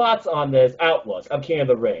our thoughts on this outlook of King of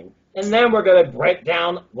the Ring. And then we're going to break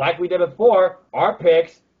down, like we did before, our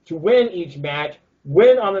picks to win each match,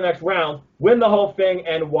 win on the next round, win the whole thing,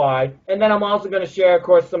 and why. And then I'm also going to share, of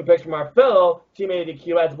course, some picks from our fellow Team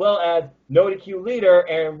NoDQ, as well as NoDQ leader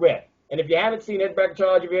Aaron Riff. And if you haven't seen his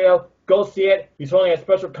Bracketology video, go see it. He's holding a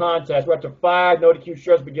special contest. We're up to 5 NoDQ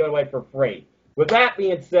shirts we give away for free. With that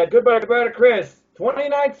being said, Good Brother Chris,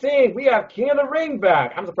 2019, we have King of the Ring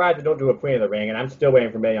back. I'm surprised they don't do a Queen of the Ring, and I'm still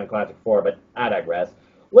waiting for Million Classic 4, but I digress.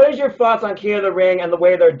 What is your thoughts on King of the Ring and the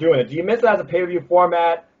way they're doing it? Do you miss it as a pay-per-view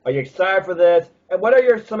format? Are you excited for this? And what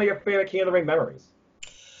are some of your favorite King of the Ring memories?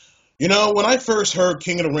 You know, when I first heard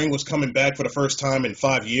King of the Ring was coming back for the first time in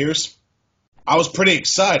 5 years, I was pretty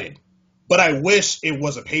excited. But I wish it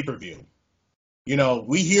was a pay-per-view. You know,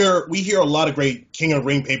 we hear a lot of great King of the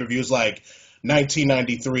Ring pay-per-views like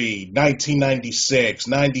 1993, 1996,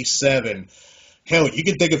 97. Hell, you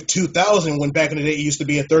can think of 2000 when back in the day it used to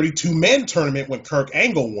be a 32-man tournament when Kurt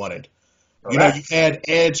Angle won it. You know, you had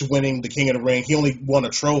Edge winning the King of the Ring. He only won a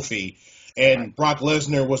trophy. And Brock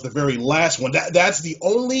Lesnar was the very last one. That's the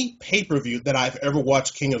only pay-per-view that I've ever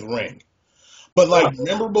watched King of the Ring. But, like,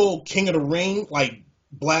 memorable King of the Ring, like,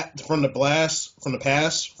 from the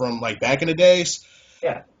past, from, like, back in the days.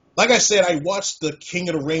 Yeah. Like I said, I watched the King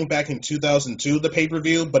of the Ring back in 2002, the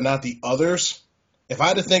pay-per-view, but not the others. If I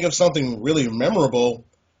had to think of something really memorable,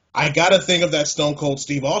 I got to think of that Stone Cold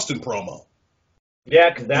Steve Austin promo. Yeah,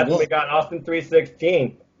 because that's when we got Austin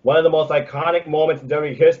 316. One of the most iconic moments in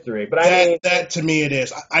WWE history. But that to me it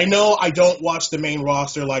is. I know I don't watch the main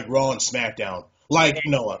roster like Raw and SmackDown. Like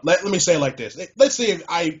Noah, let me say it like this. Let's say if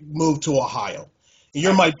I moved to Ohio, and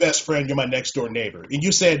you're my best friend, you're my next door neighbor, and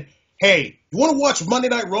you said, "Hey, you want to watch Monday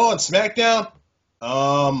Night Raw and SmackDown?"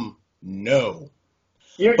 No.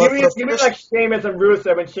 You mean like Sheamus and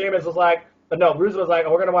Rusev, and Sheamus was like, no, Rusev was like,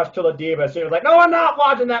 "Oh, we're gonna watch Till the Diva." Sheamus was like, "No, I'm not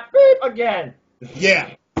watching that." Beep again.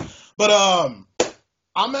 Yeah, but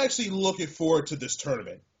I'm actually looking forward to this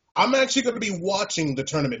tournament. I'm actually going to be watching the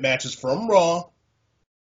tournament matches from Raw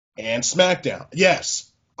and SmackDown.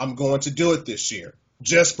 Yes, I'm going to do it this year.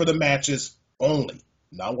 just for the matches only.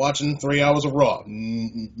 Not watching 3 hours of Raw.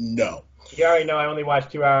 No. You already know I only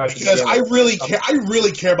watch 2 hours. Because I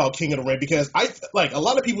really care about King of the Ring, because a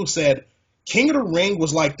lot of people said King of the Ring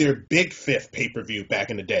was like their Big Fifth pay-per-view back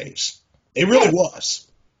in the days. It really was.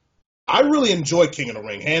 I really enjoy King of the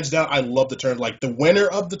Ring. Hands down, I love the tournament. Like, the winner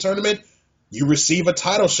of the tournament, you receive a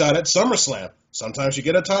title shot at SummerSlam. Sometimes you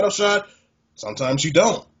get a title shot, sometimes you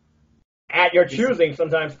don't. At your choosing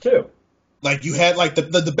sometimes, too. Like, you had, like,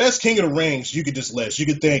 the best King of the Rings you could just list. You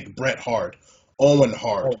could think Bret Hart, Owen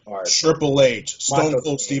Hart, Triple H, Stone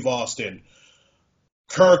Cold Steve Austin,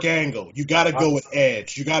 Kirk Angle. You got to go with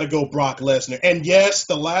Edge. You got to go Brock Lesnar. And yes,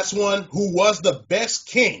 the last one, who was the best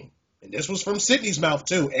king, and this was from Sydney's mouth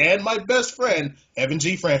too, and my best friend, Evan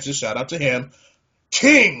G. Francis, shout out to him,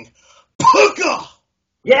 King Booker!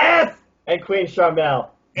 Yes! And Queen Sharmell.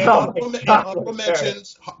 And honorable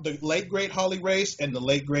mentions, the late great Holly Race and the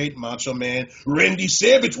late great Macho Man Randy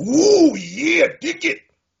Savage. Woo, yeah, dig it.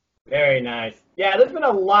 Very nice. Yeah, there's been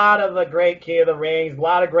a lot of the great King of the Rings, a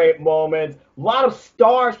lot of great moments, a lot of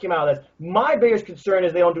stars came out of this. My biggest concern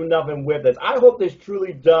is they don't do nothing with this. I hope this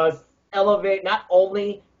truly does elevate not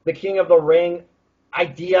only the King of the Ring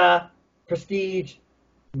idea, prestige,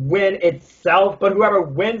 win itself, but whoever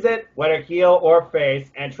wins it, whether heel or face,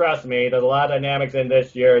 and trust me, there's a lot of dynamics in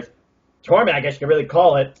this year's tournament, I guess you could really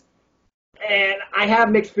call it. And I have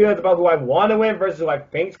mixed feelings about who I want to win versus who I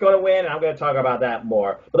think's going to win, and I'm going to talk about that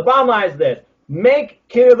more. But the bottom line is this. Make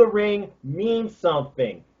King of the Ring mean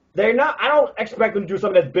something. I don't expect them to do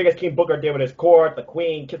something as big as King Booker did with his court, the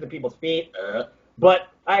Queen, kissing people's feet, but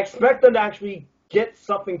I expect them to actually get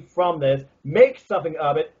something from this, make something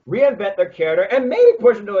of it, reinvent their character, and maybe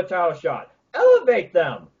push them to a title shot. Elevate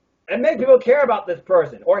them, and make people care about this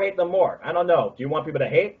person, or hate them more. I don't know. Do you want people to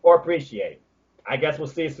hate or appreciate? I guess we'll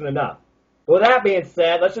see soon enough. But with that being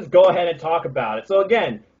said, let's just go ahead and talk about it. So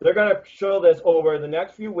again, they're going to show this over the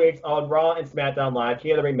next few weeks on Raw and SmackDown Live,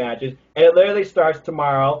 King of the Ring matches, and it literally starts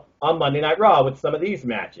tomorrow on Monday Night Raw with some of these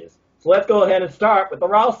matches. So let's go ahead and start with the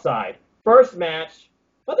Raw side. First match,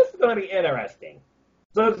 well, this is going to be interesting.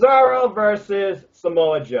 Cesaro versus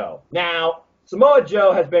Samoa Joe. Now, Samoa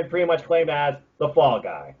Joe has been pretty much claimed as the fall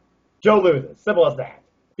guy. Joe loses. Simple as that.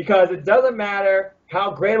 Because it doesn't matter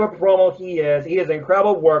how great of a promo he is an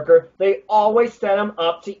incredible worker. They always set him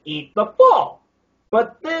up to eat the fall.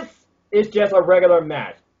 But this is just a regular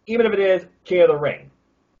match, even if it is King of the Ring.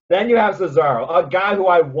 Then you have Cesaro, a guy who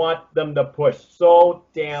I want them to push so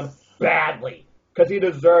damn badly. Because he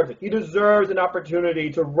deserves it. He deserves an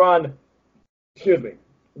opportunity to run,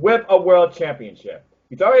 with a world championship.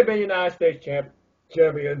 He's already been United States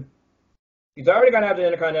champion. He's already going to have the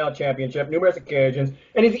Intercontinental Championship, numerous occasions,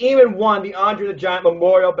 and he's even won the Andre the Giant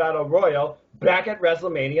Memorial Battle Royal back at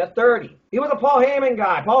WrestleMania 30. He was a Paul Heyman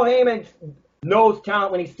guy. Paul Heyman knows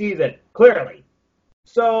talent when he sees it, clearly.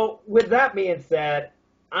 So, with that being said,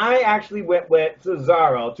 I actually went with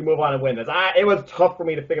Cesaro to move on and win this. It was tough for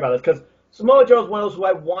me to think about this, because Samoa Joe is one of those who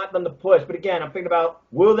I want them to push, but again, I'm thinking about,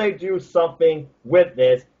 will they do something with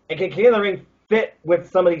this, and can King of the Ring fit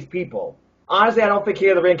with some of these people? Honestly, I don't think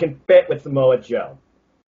King of the Ring can fit with Samoa Joe.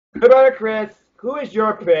 Good Brother Chris, who is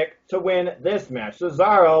your pick to win this match,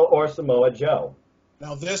 Cesaro or Samoa Joe?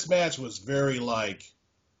 Now, this match was very,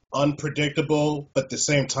 unpredictable, but at the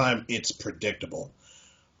same time, it's predictable.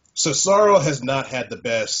 Cesaro has not had the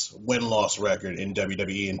best win-loss record in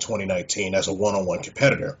WWE in 2019 as a one-on-one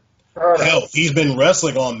competitor. Hell, he's been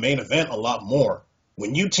wrestling on Main Event a lot more.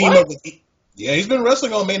 When you team up with... Yeah, he's been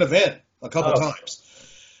wrestling on Main Event a couple times.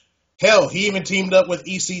 Hell, he even teamed up with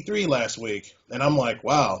EC3 last week. And I'm like,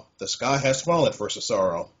 wow, the sky has fallen for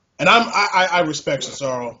Cesaro. And I respect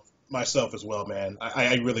Cesaro myself as well, man.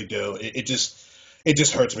 I really do. It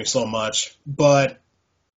just hurts me so much. But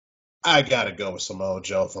I got to go with Samoa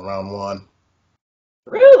Joe for round one.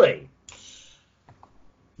 Really?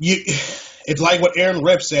 It's like what Aaron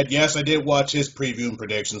Rip said. Yes, I did watch his preview and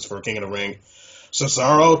predictions for King of the Ring.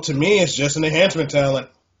 Cesaro, to me, is just an enhancement talent.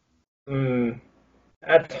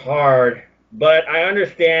 That's hard, but I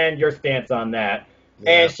understand your stance on that. Yeah.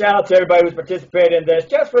 And shout out to everybody who's participated in this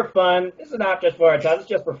just for fun. This is not just for our time, it's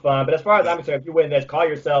just for fun. But as far as I'm concerned, if you win this, call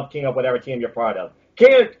yourself king of whatever team you're part of.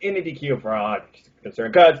 King of NoDQ for all I'm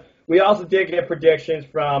concerned. Because we also did get predictions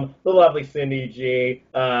from the lovely Cindy G,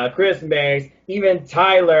 Chris Mace, even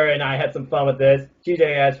Tyler and I had some fun with this.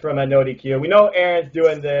 TJS from NoDQ. We know Aaron's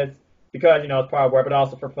doing this because, it's part of work, but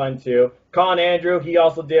also for fun, too. Colin Andrew, he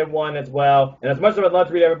also did one as well. And as much as I'd love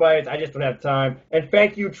to read everybody's, I just don't have time. And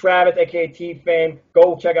thank you, Travis, a.k.a. T-Fame.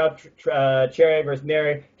 Go check out Cherry vs.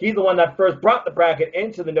 Neri. He's the one that first brought the bracket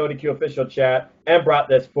into the NoDQ official chat and brought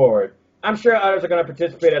this forward. I'm sure others are going to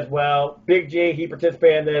participate as well. Big G, he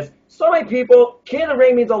participated in this. So many people. King of the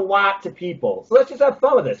Ring means a lot to people. So let's just have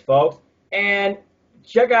fun with this, folks. And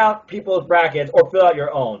check out people's brackets or fill out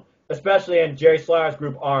your own, especially in Jerry Slyer's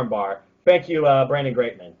group Armbar. Thank you, Brandon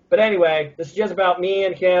Greatman. But anyway, this is just about me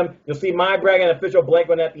and him. You'll see my bracket and official blank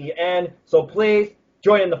one at the end. So please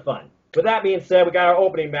join in the fun. With that being said, we got our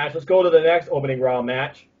opening match. Let's go to the next opening Raw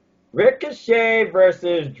match. Ricochet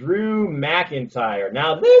versus Drew McIntyre.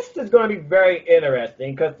 Now, this is going to be very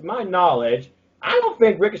interesting because, to my knowledge, I don't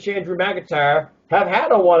think Ricochet and Drew McIntyre have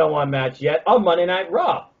had a one-on-one match yet on Monday Night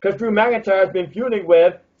Raw because Drew McIntyre has been feuding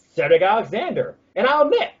with Cedric Alexander. And I'll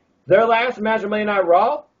admit, their last match on Monday Night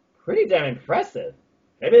Raw, pretty damn impressive.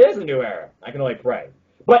 Maybe it is a new era. I can only pray.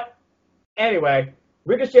 But anyway,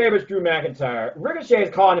 Ricochet versus Drew McIntyre. Ricochet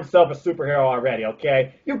is calling himself a superhero already,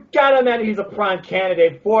 okay? You gotta imagine he's a prime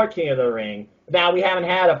candidate for King of the Ring. Now, we haven't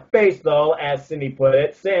had a face, though, as Cindy put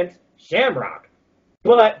it, since Shamrock.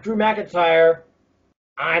 But Drew McIntyre,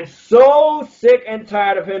 I'm so sick and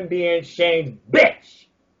tired of him being Shane's bitch.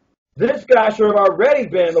 This guy should have already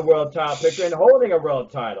been in the world title picture and holding a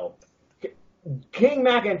world title. King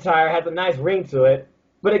McIntyre has a nice ring to it,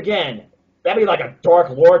 but again, that'd be like a Dark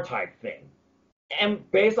Lord type thing. And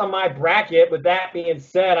based on my bracket, with that being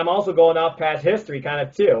said, I'm also going off past history kind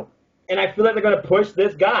of too. And I feel like they're going to push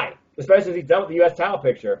this guy, especially since he's done with the U.S. title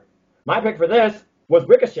picture. My pick for this was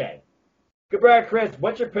Ricochet. Good Brother Chris,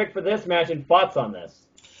 what's your pick for this match and thoughts on this?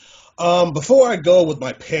 Before I go with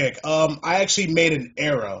my pick, I actually made an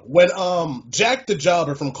error. When Jack the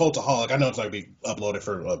Jobber from Cultaholic, I know it's not going to be uploaded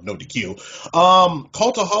for NoDQ,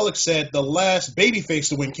 Cultaholic said the last babyface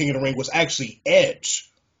to win King of the Ring was actually Edge.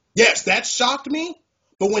 Yes, that shocked me.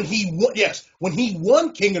 But when he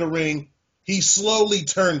won King of the Ring, he slowly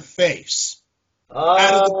turned face.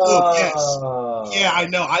 Out of the blue, yes. Yeah, I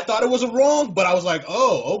know. I thought it was wrong, but I was like,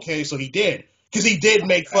 oh, okay, so he did. Because he did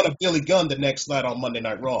make fun of Billy Gunn the next night on Monday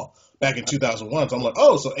Night Raw back in 2001. So I'm like,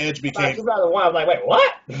 oh, so Edge became... 2001, I was like, wait,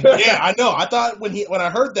 what? Yeah, I know. I thought when I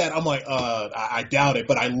heard that, I'm like, I doubt it.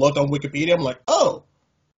 But I looked on Wikipedia, I'm like, oh,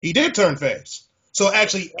 he did turn face. So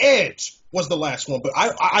actually, Edge was the last one. But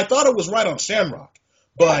I thought it was right on Shamrock.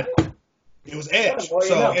 But it was Edge.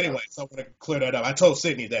 So anyway, so I'm going to clear that up. I told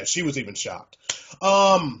Sydney that. She was even shocked.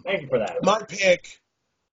 Thank you for that. My pick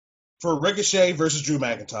for Ricochet versus Drew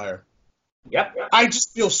McIntyre. Yep. I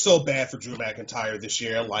just feel so bad for Drew McIntyre this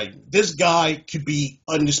year. Like, this guy could be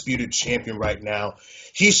undisputed champion right now.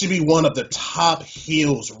 He should be one of the top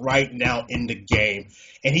heels right now in the game.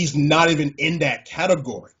 And he's not even in that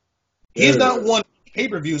category. He has not won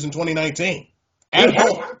pay-per-views in 2019. At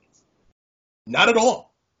all. Not at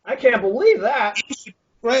all. I can't believe that. He should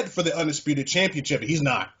be ready for the undisputed championship. He's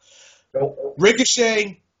not. Nope.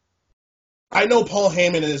 Ricochet, I know Paul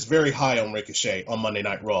Heyman is very high on Ricochet on Monday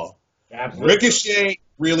Night Raw. Absolutely. Ricochet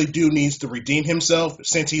really needs to redeem himself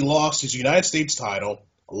since he lost his United States title,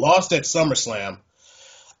 lost at SummerSlam.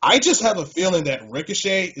 I just have a feeling that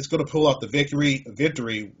Ricochet is going to pull out the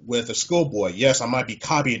victory with a schoolboy. Yes, I might be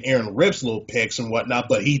copying Aaron Ripp's little picks and whatnot,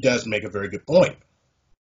 but he does make a very good point.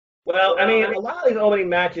 Well, I mean, a lot of these opening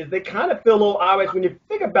matches, they kind of feel a little obvious when you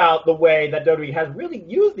think about the way that WWE has really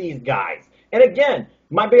used these guys. And again,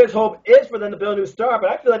 my biggest hope is for them to build a new star, but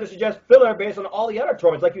I feel like this is just filler based on all the other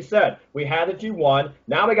tournaments. Like you said, we had the G1,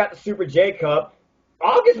 now we got the SuperJCup.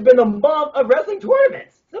 August has been the month of wrestling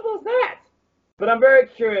tournaments. Simple as that. But I'm very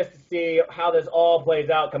curious to see how this all plays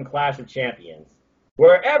out come Clash of Champions,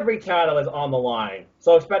 where every title is on the line.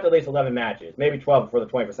 So expect at least 11 matches, maybe 12 for the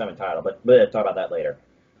 24/7 title, but we'll talk about that later.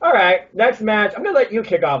 All right, next match. I'm going to let you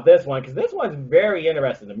kick off this one because this one's very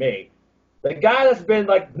interesting to me. The guy that's been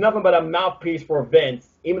like nothing but a mouthpiece for Vince,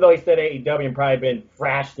 even though he said AEW and probably been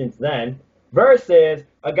thrashed since then, versus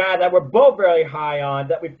a guy that we're both very high on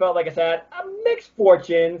that we felt like has had mixed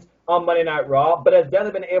fortunes on Monday Night Raw, but has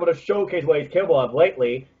definitely been able to showcase what he's capable of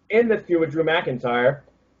lately in this feud with Drew McIntyre.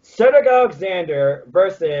 Cedric Alexander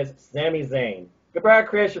versus Sami Zayn. Good brother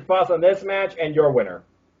Chris, your thoughts on this match and your winner.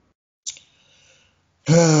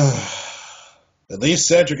 At least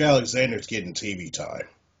Cedric Alexander's getting TV time.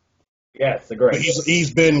 Yes, agree. But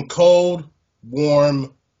he's been cold,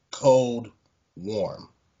 warm, cold, warm.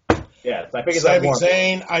 Yes, I think it's Sami warm.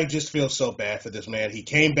 Zayn, I just feel so bad for this man. He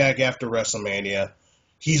came back after WrestleMania.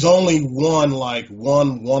 He's only won like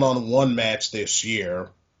one-on-one match this year,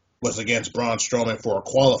 was against Braun Strowman for a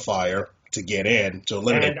qualifier to get in to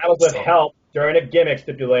eliminate. And that was with help during a gimmick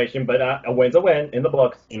stipulation, but a win's a win in the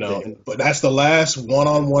books. You know, but that's the last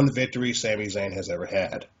one-on-one victory Sami Zayn has ever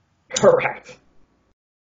had. Correct.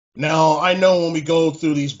 Now, I know when we go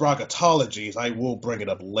through these bracketologies, I will bring it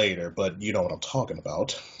up later, but you know what I'm talking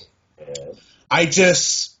about.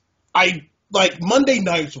 Yes. I like Monday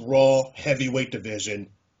Night's Raw heavyweight division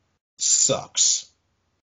sucks.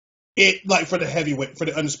 It like for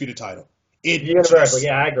the undisputed title. Universal,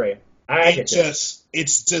 yeah, I agree. I get you.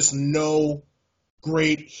 It's just no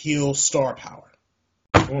great heel star power.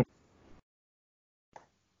 Mm.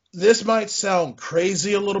 This might sound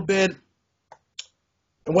crazy a little bit.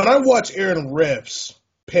 When I watch Aaron Riff's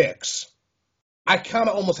picks, I kind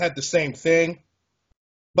of almost had the same thing,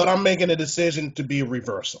 but I'm making a decision to be a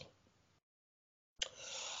reversal.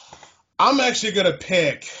 I'm actually going to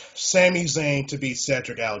pick Sami Zayn to beat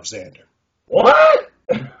Cedric Alexander. What?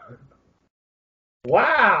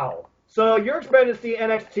 Wow. So you're expecting to see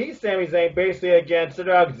NXT Sami Zayn basically against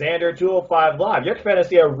Cedric Alexander 205 Live. You're expecting to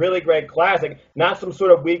see a really great classic, not some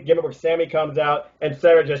sort of weak gimmick where Sami comes out and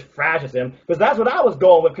Cedric just thrashes him. Because that's what I was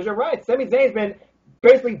going with. Because you're right, Sami Zayn's been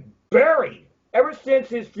basically buried. Ever since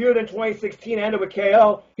his feud in 2016 ended with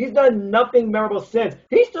KO, he's done nothing memorable since.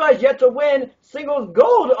 He still has yet to win singles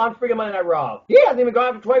gold on freaking Monday Night Raw. He hasn't even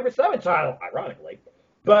gone for 24/7 title, ironically.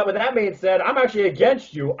 But with that being said, I'm actually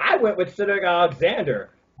against you. I went with Cedric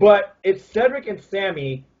Alexander. But if Cedric and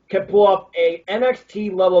Sami can pull up a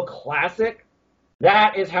NXT level classic,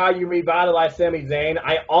 that is how you revitalize Sami Zayn.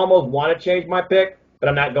 I almost want to change my pick, but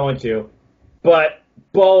I'm not going to. But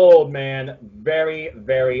bold, man. Very,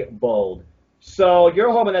 very bold. So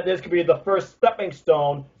you're hoping that this could be the first stepping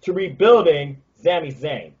stone to rebuilding Sami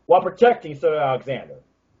Zayn while protecting Cedric Alexander.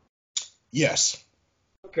 Yes.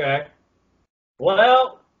 Okay.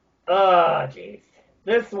 Well, jeez.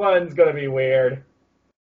 This one's going to be weird.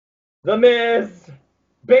 The Miz,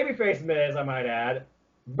 babyface Miz, I might add,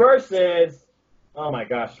 versus, oh my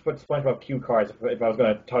gosh, put SpongeBob cue cards if I was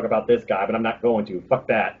going to talk about this guy, but I'm not going to. Fuck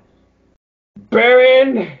that.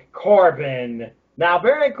 Baron Corbin. Now,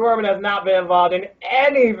 Baron Corbin has not been involved in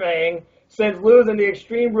anything since losing the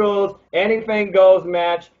Extreme Rules Anything Goes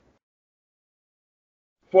match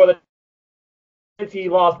for the... Since he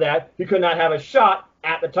lost that, he could not have a shot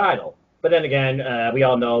at the title. But then again, we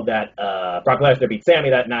all know that Brock Lesnar beat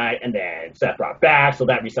Sami that night, and then Seth brought back, so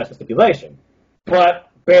that resets the stipulation.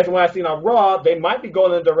 But based on what I've seen on Raw, they might be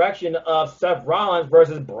going in the direction of Seth Rollins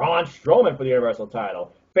versus Braun Strowman for the Universal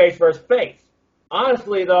title. Face versus face.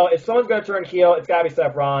 Honestly, though, if someone's going to turn heel, it's got to be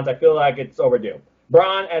Seth Rollins. I feel like it's overdue.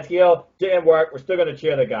 Braun as heel didn't work. We're still going to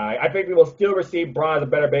cheer the guy. I think we will still receive Braun as a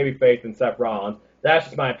better babyface than Seth Rollins. That's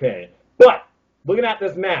just my opinion. But looking at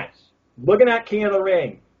this match, looking at King of the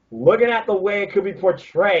Ring, looking at the way it could be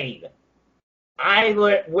portrayed, I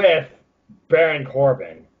went with Baron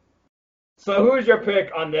Corbin. So who's your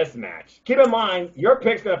pick on this match? Keep in mind, your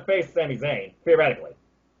pick's going to face Sami Zayn, theoretically.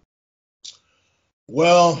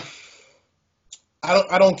 Well,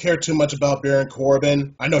 I don't care too much about Baron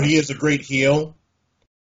Corbin. I know he is a great heel,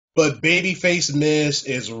 but babyface Miz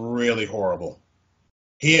is really horrible.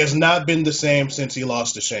 He has not been the same since he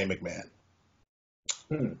lost to Shane McMahon.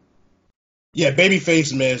 Yeah,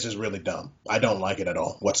 babyface Miz is really dumb. I don't like it at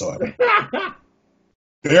all whatsoever.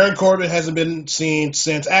 Baron Corbin hasn't been seen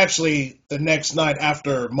since actually the next night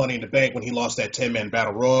after Money in the Bank when he lost that 10-man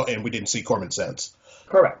Battle Royal, and we didn't see Corbin since.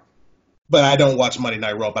 Correct. But I don't watch Monday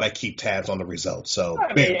Night Raw, but I keep tabs on the results. So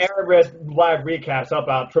I mean, Aaron Riss live recaps help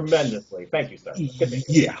out tremendously. Thank you, sir.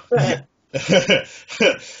 Yeah.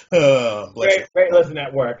 Great listen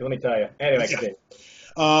at work, let me tell you. Anyway, continue.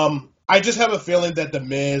 I just have a feeling that The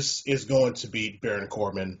Miz is going to beat Baron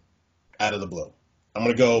Corbin out of the blue. I'm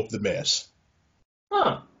going to go The Miz.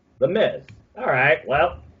 Huh. The Miz. All right.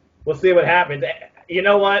 Well, we'll see what happens. You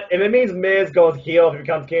know what? If it means Miz goes heel if he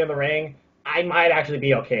becomes King of the Ring, I might actually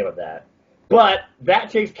be okay with that. But that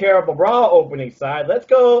takes care of the Raw opening side. Let's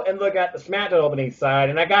go and look at the SmackDown opening side.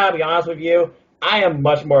 And I gotta be honest with you, I am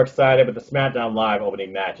much more excited with the SmackDown Live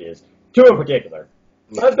opening matches. Two in particular.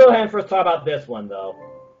 So let's go ahead and first talk about this one, though.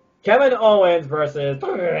 Kevin Owens versus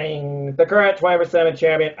the current 24/7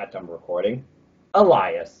 champion at time of recording,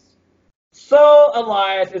 Elias. So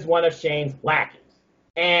Elias is one of Shane's lackeys.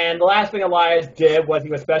 And the last thing Elias did was he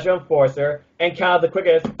was special enforcer and counted the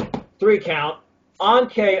quickest 3 count on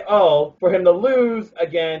KO for him to lose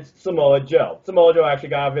against Samoa Joe. Samoa Joe actually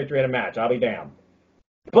got a victory in a match. I'll be damned.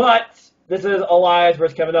 But this is Elias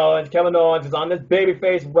versus Kevin Owens. Kevin Owens is on this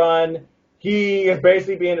babyface run. He is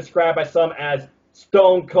basically being described by some as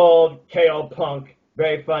Stone Cold KO Punk.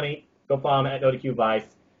 Very funny. Go follow him at NoDQ Vice.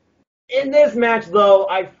 In this match, though,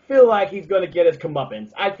 I feel like he's going to get his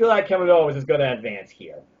comeuppance. I feel like Kevin Owens is going to advance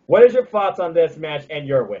here. What is your thoughts on this match and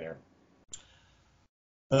your winner?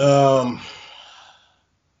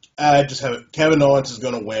 I just have it. Kevin Owens is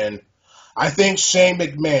going to win. I think Shane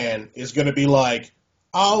McMahon is going to be like,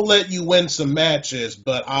 I'll let you win some matches,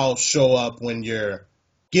 but I'll show up when you're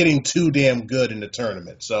getting too damn good in the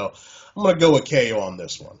tournament. So I'm going to go with KO on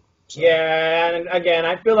this one. So. Yeah, and again,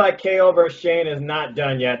 I feel like KO versus Shane is not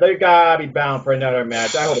done yet. They gotta be bound for another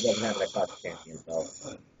match. I hope it doesn't happen to Clash of Champions, though.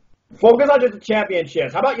 Focus on just the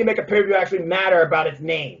championships. How about you make a pay-per-view actually matter about its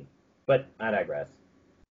name? But I digress.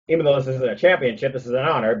 Even though this isn't a championship, this is an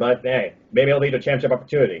honor, but hey, maybe it'll lead to a championship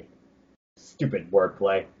opportunity. Stupid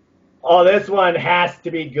wordplay. Oh, this one has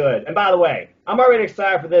to be good. And by the way, I'm already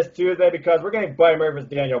excited for this Tuesday because we're getting Buddy Murphy versus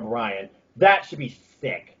Daniel Bryan. That should be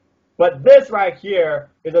sick. But this right here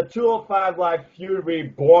is a 205 Live feud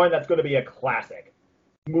reborn that's going to be a classic.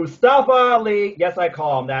 Mustafa Ali, yes, I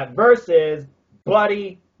call him that, versus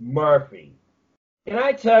Buddy Murphy. Can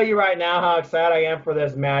I tell you right now how excited I am for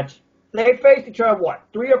this match? They faced each other,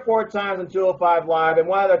 3 or 4 times in 205 Live, and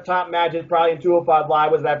one of their top matches probably in 205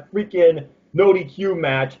 Live was that freaking NoDQ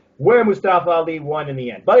match where Mustafa Ali won in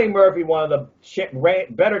the end. Buddy Murphy, one of the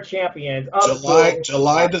better champions of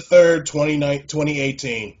July the 3rd,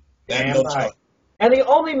 2018. Damn right. And the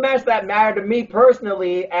only match that mattered to me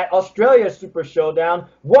personally at Australia's Super Showdown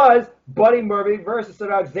was Buddy Murphy versus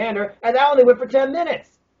Cedric Alexander, and that only went for 10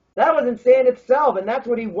 minutes. That was insane itself, and that's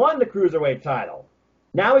when he won the Cruiserweight title.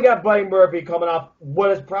 Now we got Buddy Murphy coming off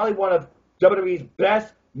what is probably one of WWE's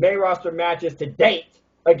best main roster matches to date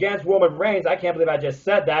against Roman Reigns. I can't believe I just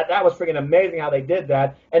said that. That was freaking amazing how they did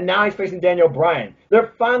that. And now he's facing Daniel Bryan.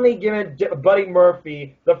 They're finally giving Buddy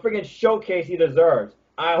Murphy the freaking showcase he deserves.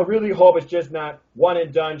 I really hope it's just not one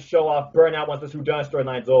and done, show off, burn out once this whodunit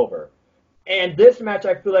storyline's over. And this match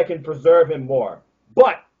I feel like can preserve him more.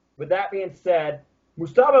 But with that being said,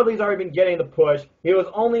 Mustafa Ali's already been getting the push. He was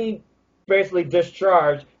only basically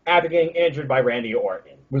discharged after getting injured by Randy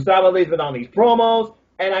Orton. Mustafa Ali's been on these promos,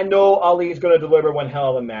 and I know Ali's going to deliver one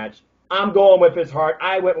hell of a match. I'm going with his heart.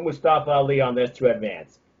 I went with Mustafa Ali on this to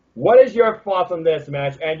advance. What is your thoughts on this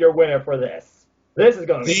match and your winner for this? This is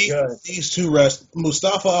going to be good. These two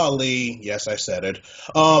Mustafa Ali, yes, I said it,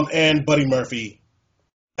 and Buddy Murphy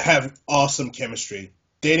have awesome chemistry.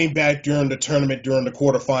 Dating back during the tournament, during the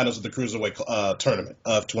quarterfinals of the Cruiserweight tournament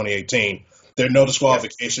of 2018. Their no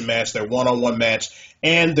disqualification match, their one-on-one match,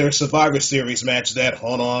 and their Survivor Series match that,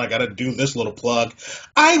 hold on, I got to do this little plug.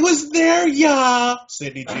 I was there, yeah.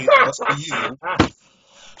 Sydney G, that's for you.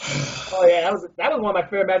 Oh, yeah, that was one of my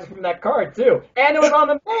favorite matches from that card, too. And it was on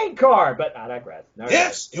the main card, but I digress.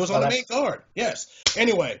 Yes, it was on the main card, yes.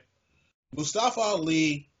 Anyway, Mustafa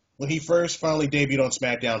Ali, when he first finally debuted on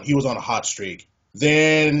SmackDown, he was on a hot streak.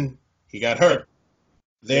 Then he got hurt.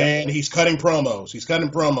 Then he's cutting promos.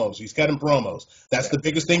 That's the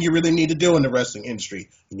biggest thing you really need to do in the wrestling industry.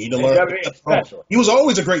 You need to learn. He was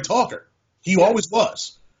always a great talker. He always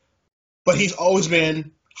was. But he's always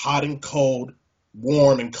been hot and cold,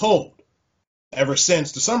 warm and cold ever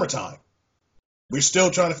since the summertime. We're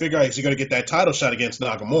still trying to figure out, is he going to get that title shot against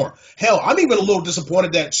Nakamura? Hell, I'm even a little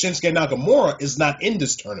disappointed that Shinsuke Nakamura is not in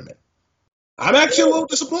this tournament. I'm actually a little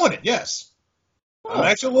disappointed, yes. I'm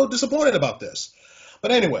actually a little disappointed about this.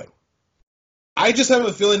 But anyway, I just have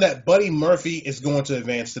a feeling that Buddy Murphy is going to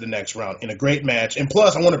advance to the next round in a great match. And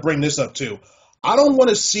plus, I want to bring this up too. I don't want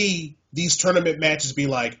to see these tournament matches be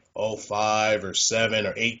like, 5 or 7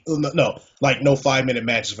 or 8. No, like no 5-minute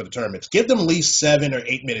matches for the tournaments. Give them at least 7 or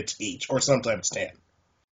 8 minutes each, or sometimes 10.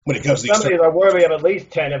 When it comes to some of these are worthy of at least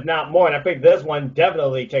 10, if not more. And I think this one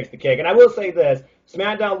definitely takes the cake. And I will say this.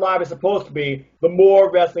 SmackDown Live is supposed to be the more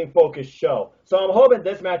wrestling-focused show. So I'm hoping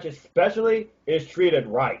this match especially is treated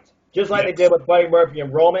right. Just like they did with Buddy Murphy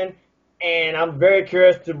and Roman. And I'm very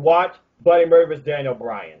curious to watch Buddy Murphy versus Daniel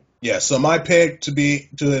Bryan. Yeah, so my pick to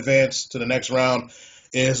advance to the next round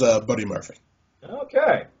is Buddy Murphy.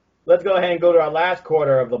 Okay. Let's go ahead and go to our last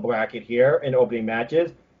quarter of the bracket here in opening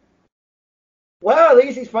matches. Well, at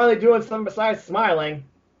least he's finally doing something besides smiling.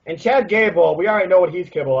 And Chad Gable, we already know what he's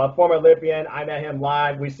capable of. Former Olympian. I met him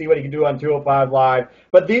live. We see what he can do on 205 Live.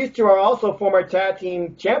 But these two are also former tag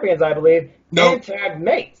team champions, I believe, and tag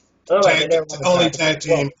mates. Only tag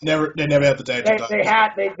team. They never had the tag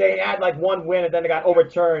team. They had like one win, and then they got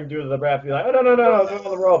overturned due to the ref. Be like, oh, no, go on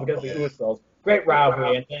the road because the Usos. Great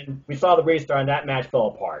rivalry. And then we saw the restart, and that match fell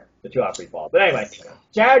apart. The 2 out 3 fall. But anyway,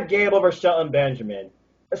 Chad Gable versus Shelton Benjamin.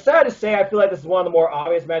 It's sad to say, I feel like this is one of the more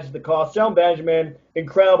obvious matches to call. Shelton Benjamin,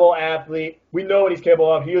 incredible athlete. We know what he's capable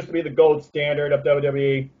of. He used to be the gold standard of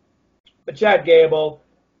WWE. But Chad Gable,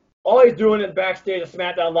 all he's doing in backstage of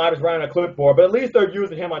SmackDown Live is running a clipboard, but at least they're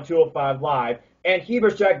using him on 205 Live. And he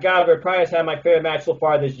versus Jack Gallagher probably has had my favorite match so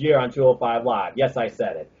far this year on 205 Live. Yes, I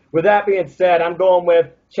said it. With that being said, I'm going with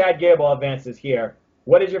Chad Gable advances here.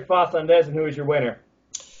 What is your thoughts on this, and who is your winner?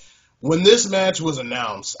 When this match was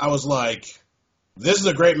announced, I was like, this is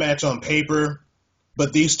a great match on paper,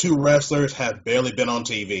 but these two wrestlers have barely been on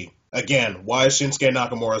TV. Again, why is Shinsuke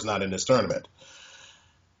Nakamura not in this tournament?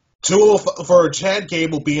 For Chad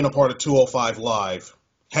Gable being a part of 205 Live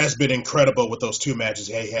has been incredible with those two matches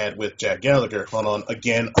he had with Jack Gallagher. Hold on,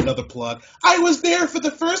 again, another plug. I was there for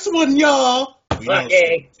the first one, y'all.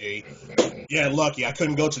 Lucky. Yeah, lucky. I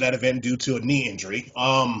couldn't go to that event due to a knee injury.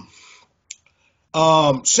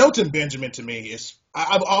 Shelton Benjamin to me is.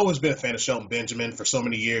 I've always been a fan of Shelton Benjamin for so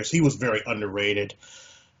many years. He was very underrated.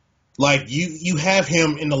 Like you have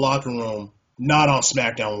him in the locker room, not on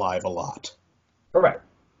SmackDown Live a lot. Correct.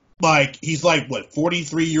 Like he's like what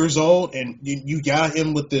 43 years old, and you got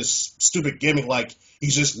him with this stupid gimmick, like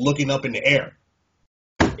he's just looking up in the air.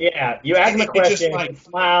 Yeah, you ask him a question, he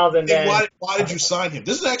smiles, and then why did you sign him?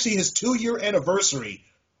 This is actually his 2-year anniversary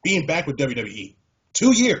being back with WWE.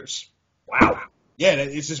 2 years. Wow. Yeah,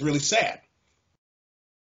 it's just really sad.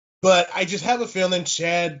 But I just have a feeling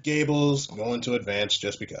Chad Gable's going to advance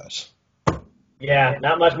just because. Yeah,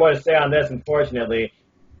 not much more to say on this, unfortunately.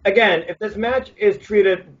 Again, if this match is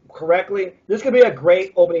treated correctly, this could be a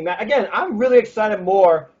great opening match. Again, I'm really excited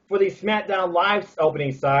more for the SmackDown Live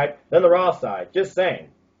opening side than the Raw side. Just saying.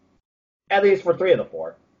 At least for 3 of the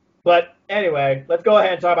 4. But anyway, let's go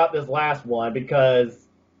ahead and talk about this last one because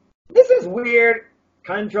this is weird.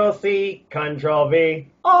 Control-C, Control-V.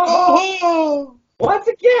 Oh! Once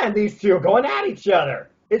again, these two going at each other.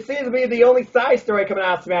 It seems to be the only side story coming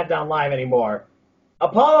out of SmackDown Live anymore.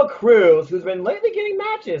 Apollo Crews, who's been lately getting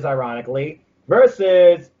matches, ironically,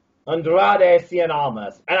 versus Andrade Cien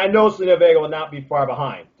Almas. And I know Selena Vega will not be far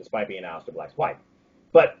behind, despite being Aleister Black's wife.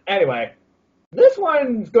 But anyway, this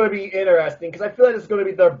one's going to be interesting because I feel like it's going to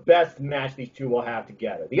be their best match these two will have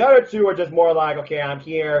together. The other two are just more like, okay, I'm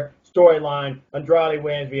here, storyline, Andrade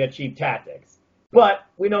wins via cheap tactics. But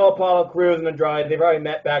we know Apollo Crews and Andrade, they've already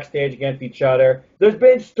met backstage against each other. There's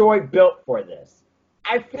been story built for this.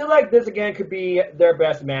 I feel like this, again, could be their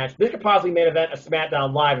best match. This could possibly main event a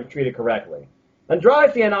SmackDown Live if treated correctly.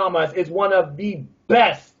 Andrade Cien Almas is one of the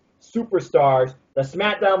best superstars that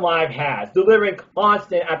SmackDown Live has, delivering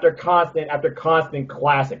constant after constant after constant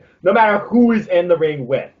classic, no matter who he's in the ring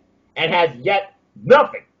with, and has yet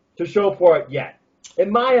nothing to show for it yet. In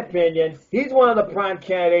my opinion, he's one of the prime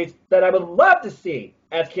candidates that I would love to see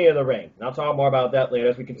as King of the Ring. And I'll talk more about that later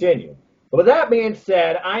as we continue. But with that being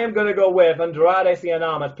said, I am going to go with Andrade Cien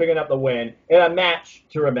Almas picking up the win in a match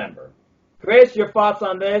to remember. Chris, your thoughts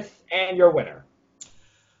on this and your winner?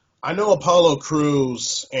 I know Apollo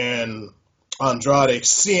Crews and Andrade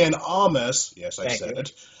Cien Almas, yes, I said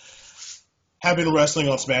it, have been wrestling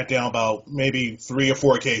on SmackDown about maybe 3 or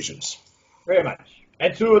 4 occasions. Pretty much.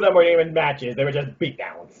 And 2 of them weren't even matches. They were just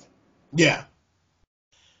beatdowns. Yeah.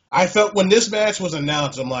 I felt when this match was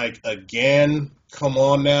announced, I'm like, again, come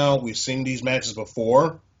on now. We've seen these matches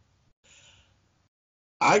before.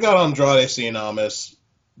 I got Andrade Cien Almas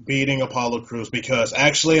beating Apollo Crews because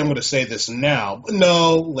actually I'm going to say this now. But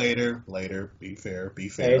no, later. Be fair. Hey,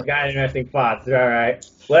 he's got interesting thoughts. All right.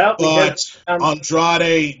 Well, but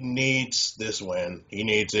Andrade needs this win. He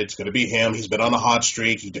needs it. It's going to be him. He's been on a hot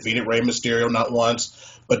streak. He defeated Rey Mysterio not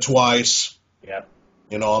once, but twice. Yep.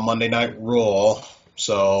 On Monday Night Raw.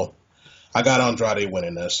 So I got Andrade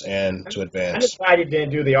winning this and to advance. I'm just glad you didn't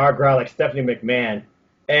do the R-Girl like Stephanie McMahon.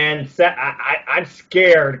 And I'm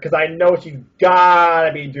scared because I know she's got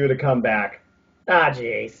to be due to come back. Ah,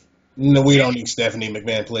 jeez. No, we don't need Stephanie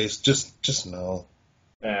McMahon, please. Just no.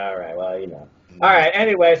 All right, well, All right,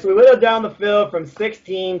 anyway, so we whittled down the field from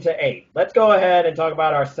 16 to 8. Let's go ahead and talk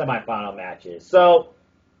about our semifinal matches. So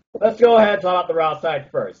let's go ahead and talk about the Raw side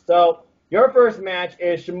first. So your first match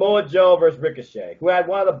is Samoa Joe versus Ricochet, who had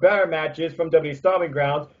one of the better matches from WWE Stomping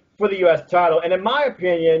Grounds for the U.S. title. And in my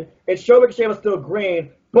opinion, it showed Ricochet was still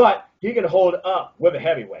green, but he can hold up with a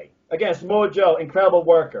heavyweight. Again, Samoa Joe, incredible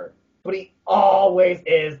worker, but he always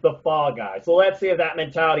is the fall guy. So let's see if that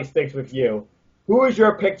mentality sticks with you. Who is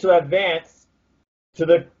your pick to advance to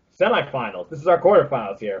the semifinals? This is our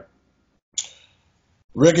quarterfinals here.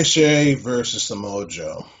 Ricochet versus Samoa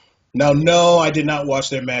Joe. Now, no, I did not watch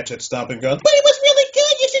their match at Stomping Grounds, but it was really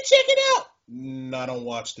good. You should check it out. No, I don't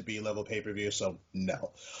watch the B-level pay-per-view, so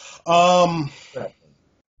no.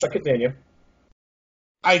 But continue.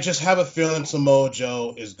 I just have a feeling Samoa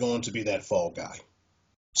Joe is going to be that fall guy.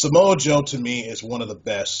 Samoa Joe, to me, is one of the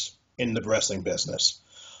best in the wrestling business.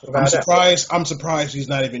 I'm surprised he's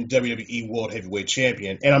not even WWE World Heavyweight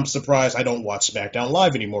Champion, and I'm surprised I don't watch SmackDown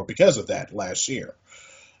Live anymore because of that last year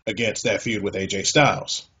against that feud with AJ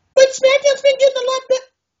Styles. But SmackDown's been getting a lot better.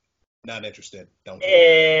 Not interested. Don't.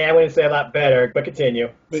 I wouldn't say a lot better, but continue.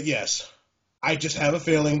 But yes, I just have a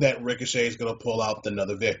feeling that Ricochet is going to pull out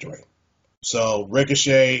another victory. So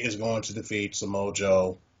Ricochet is going to defeat Samoa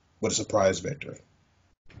Joe with a surprise victory.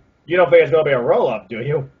 You don't think it's going to be a roll-up, do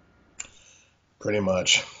you? Pretty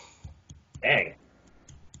much. Dang.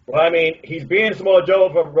 Well, I mean, he's being Samoa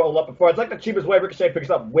Joe for a roll-up before. It's like the cheapest way Ricochet picks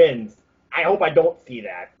up wins. I hope I don't see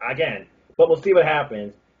that again, but we'll see what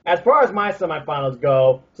happens. As far as my semifinals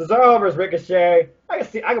go, Cesaro versus Ricochet, I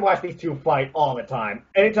can watch these two fight all the time.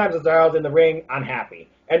 Anytime Cesaro's in the ring, I'm happy.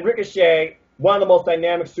 And Ricochet, one of the most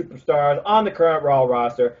dynamic superstars on the current Raw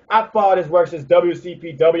roster. I've followed his work since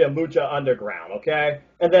WCPW and Lucha Underground, okay?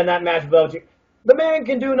 And then that match with LG. The man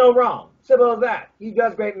can do no wrong. Simple as that. He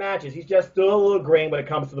does great matches. He's just still a little green when it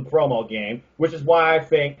comes to the promo game, which is why I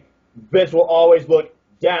think Vince will always look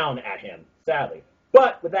down at him, sadly.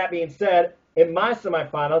 But with that being said, in my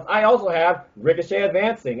semifinals, I also have Ricochet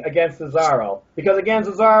advancing against Cesaro. Because again,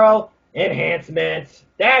 Cesaro, enhancement.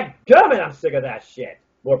 Dadgummit, I'm sick of that shit.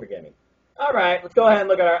 Lord forgive me. All right, let's go ahead and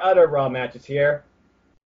look at our other Raw matches here.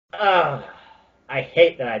 I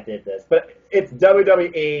hate that I did this, but it's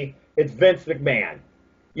WWE. It's Vince McMahon.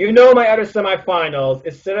 You know my other semifinals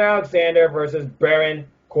is Cedric Alexander versus Baron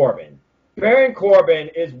Corbin. Baron Corbin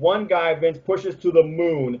is one guy Vince pushes to the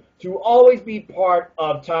moon to always be part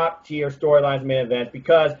of top-tier storylines, main events,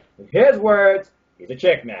 because, in his words, he's a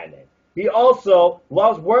chick magnet. He also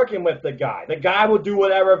loves working with the guy. The guy will do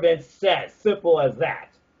whatever Vince says. Simple as that.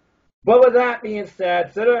 But with that being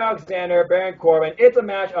said, Cedric Alexander, Baron Corbin, it's a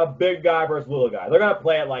match of big guy versus little guy. They're going to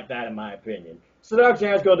play it like that, in my opinion. Cedric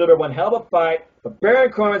Alexander's going to do one hell of a fight, but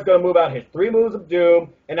Baron Corbin's going to move out his 3 moves of doom,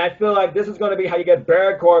 and I feel like this is going to be how you get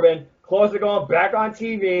Baron Corbin close to going back on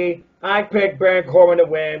TV. I picked Baron Corbin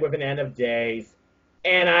to win with an end of days,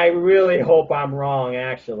 and I really hope I'm wrong,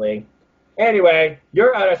 actually. Anyway,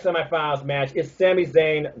 your other semifinals match is Sami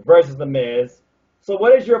Zayn versus The Miz. So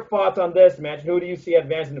what is your thoughts on this match? Who do you see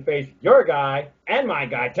advancing to face your guy, and my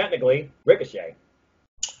guy, technically, Ricochet?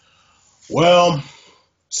 Well,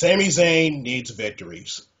 Sami Zayn needs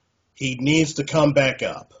victories. He needs to come back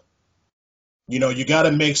up. You know, you got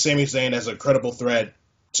to make Sami Zayn as a credible threat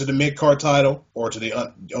to the mid-card title or to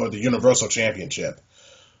the Universal Championship.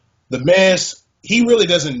 The Miz, he really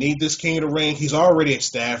doesn't need this King of the Ring. He's already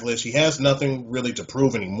established. He has nothing really to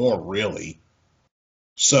prove anymore, really.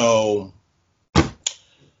 So I'm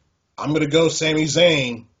going to go Sami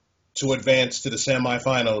Zayn to advance to the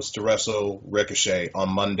semifinals to wrestle Ricochet on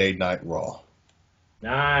Monday Night Raw.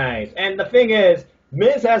 Nice. And the thing is,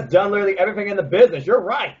 Miz has done literally everything in the business. You're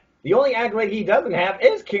right. The only accolade he doesn't have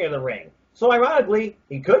is King of the Ring. So ironically,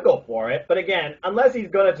 he could go for it. But again, unless he's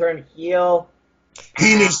going to turn heel.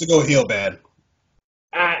 He needs to go heel bad.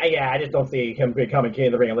 I just don't see him becoming King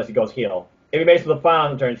of the Ring unless he goes heel. If he makes it to the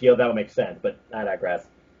finals and turns heel, that would make sense. But I digress.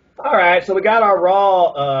 All right, so we got our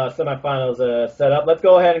Raw semifinals set up. Let's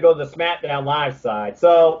go ahead and go to the SmackDown Live side.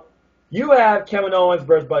 So you have Kevin Owens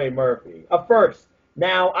versus Buddy Murphy. First,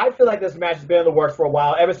 now I feel like this match has been in the works for a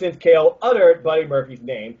while, ever since KO uttered Buddy Murphy's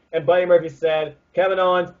name. And Buddy Murphy said, Kevin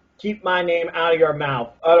Owens, keep my name out of your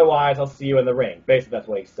mouth. Otherwise, I'll see you in the ring. Basically, that's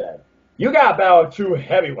what he said. You got about 2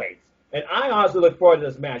 heavyweights. And I honestly look forward to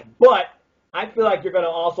this match. But I feel like you're going to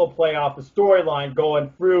also play off the storyline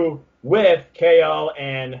going through with KO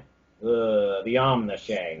and the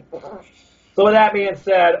Omnichang. So with that being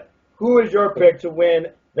said, who is your pick to win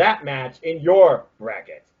that match in your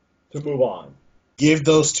bracket to move on? Give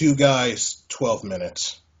those 2 guys 12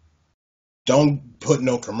 minutes. Don't put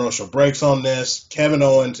no commercial breaks on this. Kevin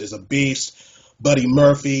Owens is a beast. Buddy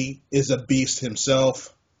Murphy is a beast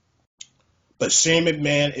himself. But Shane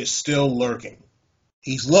McMahon is still lurking.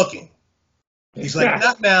 He's looking. He's like,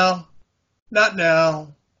 not now. Not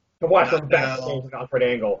now. To watch them backstage with Alfred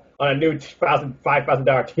Angle on a new $5,000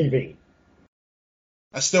 TV.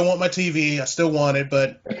 I still want my TV. I still want it,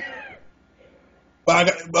 but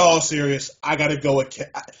all serious, I got to go with.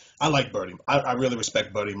 I like Buddy. I really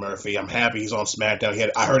respect Buddy Murphy. I'm happy he's on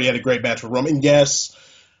SmackDown. I heard he had a great match with Roman. And yes,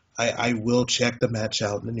 I will check the match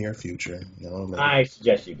out in the near future. You know, I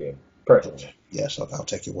suggest you do. Personally. Yes, I'll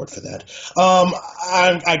take your word for that.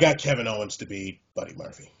 I got Kevin Owens to beat Buddy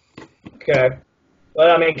Murphy. Okay. Well,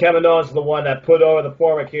 I mean, Kevin Owens is the one that put over the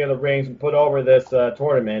former King of the Rings and put over this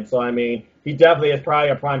tournament. So, I mean, he definitely is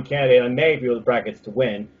probably a prime candidate on many people's brackets to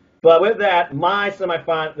win. But with that, my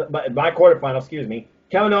quarterfinal,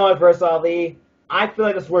 Kevin Owens versus Ali, I feel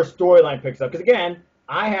like this is where storyline picks up. Because, again,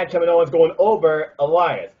 I had Kevin Owens going over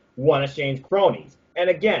Elias, one of Shane's cronies. And,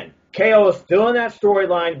 again, KO is still in that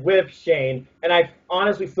storyline with Shane, and I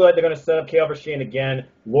honestly feel like they're going to set up KO for Shane again.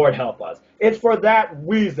 Lord help us. It's for that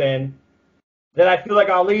reason that I feel like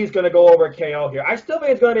Ali is going to go over KO here. I still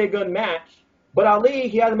think it's going to be a good match, but Ali,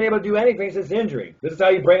 he hasn't been able to do anything since injury. This is how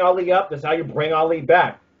you bring Ali up. This is how you bring Ali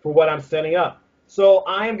back. for what I'm setting up. So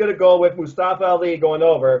I am going to go with Mustafa Ali going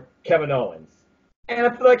over Kevin Owens. And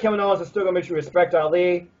I feel like Kevin Owens is still going to make sure you respect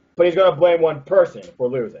Ali, but he's going to blame one person for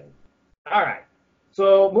losing. All right.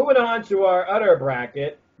 So moving on to our other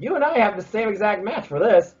bracket, you and I have the same exact match for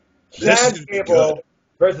this. Chad Gable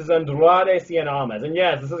versus Andrade Cien Almas. And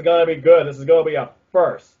yes, this is going to be good. This is going to be a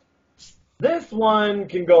first. This one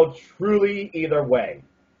can go truly either way.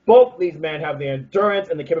 Both these men have the endurance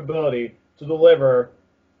and the capability to deliver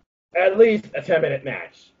at least a 10-minute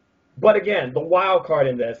match. But again, the wild card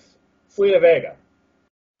in this, Selena Vega.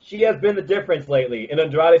 She has been the difference lately in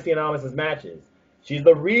Andrade Cien Almas' matches. She's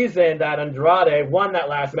the reason that Andrade won that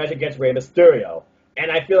last match against Rey Mysterio. And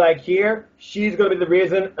I feel like here, she's going to be the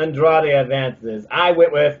reason Andrade advances. I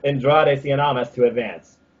went with Andrade Cien Almas to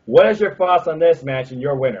advance. What is your thoughts on this match and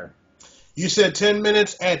your winner? You said 10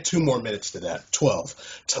 minutes, add 2 more minutes to that.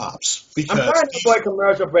 12 tops. Because I'm trying to avoid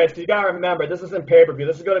commercial breaks. You got to remember, this isn't pay-per-view.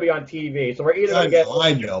 This is going to be on TV. So we're either going to get...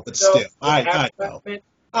 I know, but still. I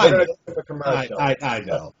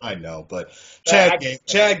know. I know, but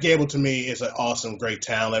Chad Gable to me is an awesome, great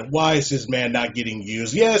talent. Why is this man not getting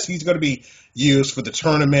used? Yes, he's going to be used for the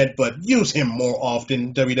tournament, but use him more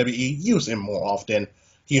often, WWE. Use him more often.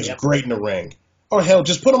 He is great in the ring. Or hell,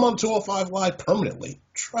 just put him on 205 Live permanently.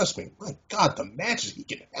 Trust me. My God, the matches he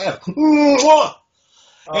can have. Oh,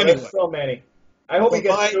 anyway, there's so many. I hope he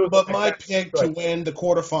gets through. But my pick to win the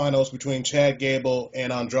quarterfinals between Chad Gable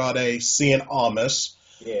and Andrade Cien Almas.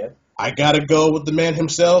 Yeah. I got to go with the man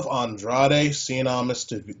himself, Andrade Cien Almas,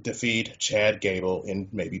 to defeat Chad Gable in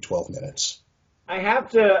maybe 12 minutes. I have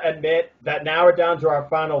to admit that now we're down to our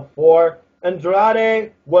final 4.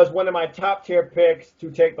 Andrade was one of my top-tier picks to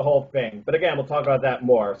take the whole thing. But again, we'll talk about that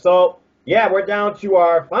more. So, yeah, we're down to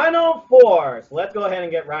our final 4. So let's go ahead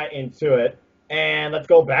and get right into it. And let's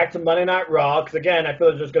go back to Monday Night Raw. Because, again, I feel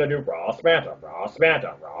it's just going to do Raw, SmackDown, Raw,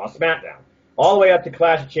 SmackDown, Raw, SmackDown. All the way up to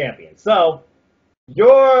Clash of Champions. So,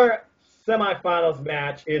 your semifinals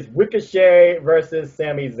match is Ricochet versus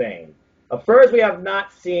Sami Zayn. First, we have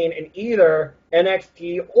not seen in either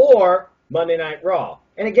NXT or Monday Night Raw.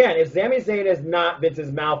 And again, if Sami Zayn is not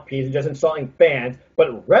Vince's mouthpiece and just insulting fans,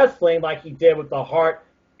 but wrestling like he did with the heart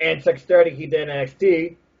and dexterity he did in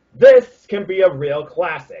NXT, this can be a real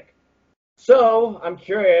classic. So, I'm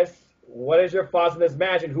curious, what is your thoughts on this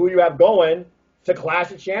match and who you have going to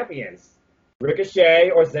Clash of Champions?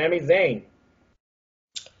 Ricochet or Sami Zayn?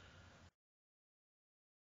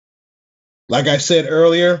 Like I said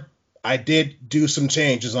earlier, I did do some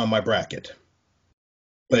changes on my bracket.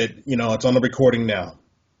 But, it's on the recording now.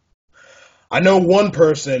 I know one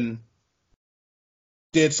person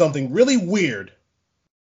did something really weird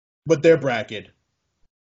with their bracket,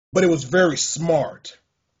 but it was very smart.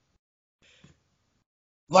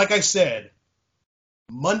 Like I said,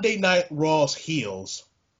 Monday Night Raw's heels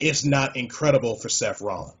is not incredible for Seth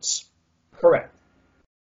Rollins. Correct.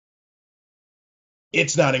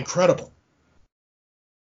 It's not incredible.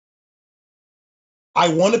 I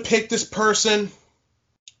want to pick this person,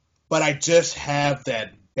 but I just have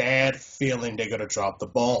that bad feeling they're going to drop the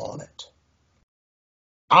ball on it.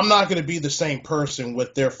 I'm not going to be the same person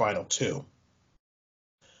with their final 2.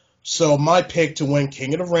 So my pick to win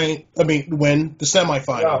win the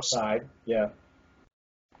semifinals. Outside, yeah.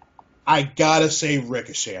 I gotta say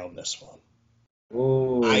Ricochet on this one.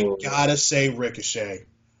 Ooh. I gotta say Ricochet.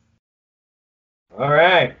 All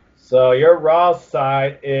right. So your Raw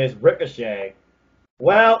side is Ricochet.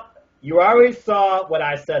 Well, you already saw what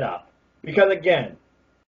I set up. Because, again,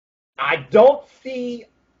 I don't see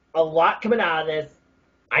a lot coming out of this.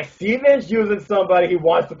 I see Vince using somebody he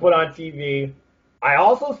wants to put on TV. I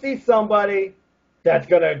also see somebody that's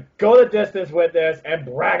going to go the distance with this and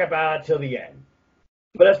brag about it till the end.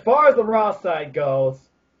 But as far as the Raw side goes,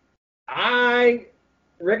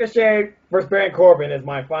 Ricochet versus Baron Corbin is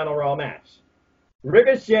my final Raw match.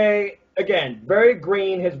 Ricochet, again, very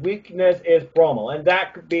green. His weakness is promo, and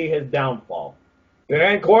that could be his downfall.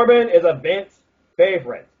 Baron Corbin is a Vince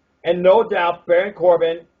favorite. And no doubt, Baron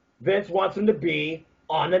Corbin, Vince wants him to be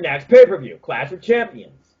on the next pay-per-view, Clash of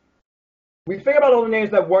Champions. We think about all the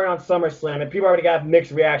names that weren't on SummerSlam, and people already got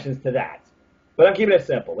mixed reactions to that. But I'm keeping it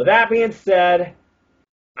simple. With that being said,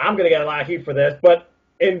 I'm going to get a lot of heat for this, but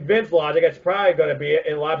in Vince logic, it's probably going to be,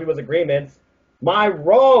 in a lot of people's agreements, my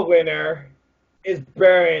Raw winner is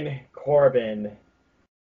Baron Corbin.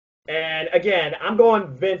 And again, I'm going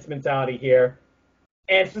Vince mentality here.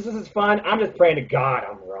 And since this is fun, I'm just praying to God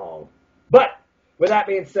I'm wrong. But with that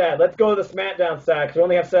being said, let's go to the SmackDown side because we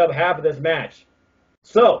only have set up half of this match.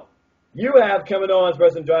 So, you have Kevin Owens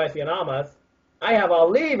versus Andrade Cien Almas. I have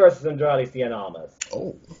Ali versus Andrade Cien Almas.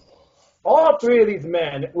 Oh. All three of these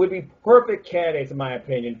men would be perfect candidates, in my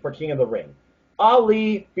opinion, for King of the Ring.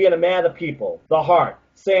 Ali being a man of the people, the heart,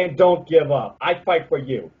 saying, don't give up. I fight for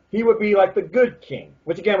you. He would be like the good king,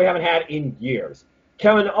 which again we haven't had in years.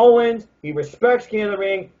 Kevin Owens, he respects King of the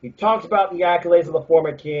Ring. He talks about the accolades of the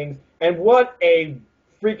former kings. And what a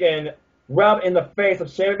freaking rub in the face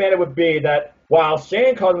of Shane McMahon it would be that while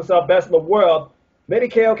Shane calls himself best in the world, maybe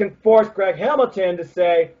KO can force Greg Hamilton to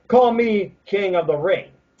say, call me King of the Ring.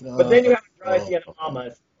 But then you have Andrade and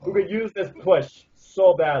Almas, who could use this push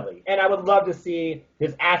so badly. And I would love to see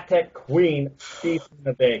his Aztec Queen be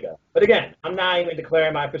Zelina Vega. But again, I'm not even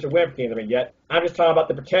declaring my official winner for King of the Ring yet. I'm just talking about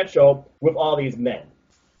the potential with all these men.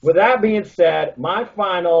 With that being said, my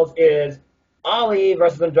finals is Ali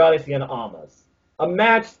versus Andrade Cien Almas. A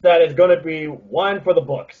match that is going to be one for the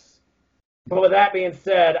books. But with that being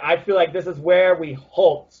said, I feel like this is where we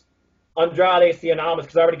halt Andrade Cien Almas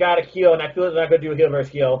because I already got a heel, and I feel like they're not going to do a heel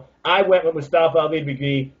versus heel. I went with Mustafa Ali to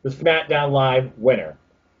be the SmackDown Live winner.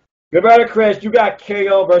 Good brother Chris, you got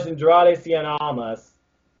KO versus Andrade Cien Almas.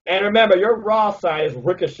 And remember, your Raw side is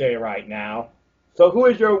Ricochet right now. So who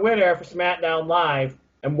is your winner for SmackDown Live,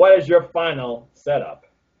 and what is your final setup?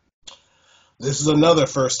 This is another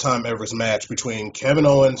first-time ever match between Kevin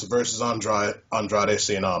Owens versus Andrade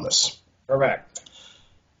Cien Almas. Correct.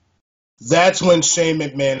 That's when Shane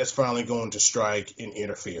McMahon is finally going to strike and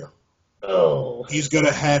interfere. Oh. He's going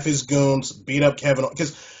to have his goons beat up Kevin Owens.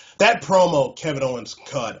 Because that promo Kevin Owens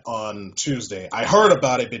cut on Tuesday, I heard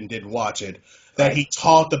about it but didn't watch it, that he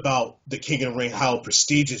talked about the King of the Ring, how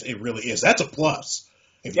prestigious it really is. That's a plus.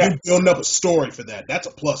 If you're building up a story for that, that's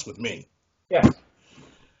a plus with me. Yeah.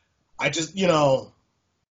 I just,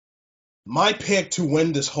 my pick to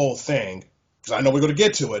win this whole thing, because I know we're going to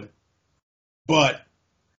get to it, but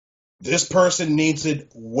this person needs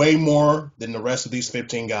it way more than the rest of these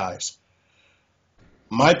 15 guys.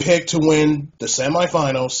 My pick to win the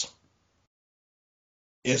semifinals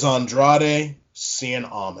is Andrade Cien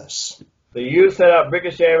Almas. So you set up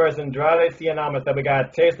Ricochet versus Andrade Cien Almas that we got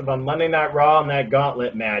a taste of on Monday Night Raw in that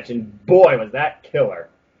gauntlet match, and boy, was that killer.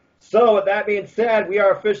 So with that being said, we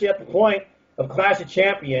are officially at the point of Clash of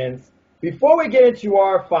Champions. Before we get into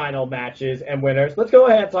our final matches and winners, let's go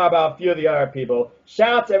ahead and talk about a few of the other people. Shout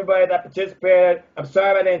out to everybody that participated. I'm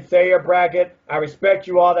sorry if I didn't say your bracket. I respect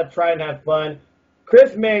you all that tried and had fun.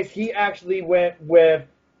 Chris Mace, he actually went with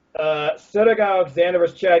Cedric Alexander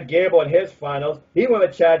versus Chad Gable in his finals. He went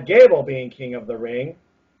with Chad Gable being King of the Ring.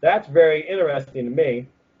 That's very interesting to me.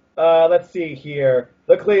 Let's see here.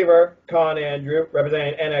 The Cleaver, Con Andrew,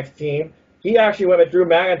 representing NXT team. He actually went with Drew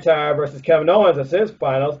McIntyre versus Kevin Owens as his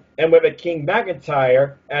finals, and went with King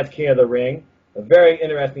McIntyre as King of the Ring. A very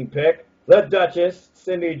interesting pick. The Duchess,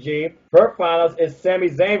 Cindy G. Her finals is Sami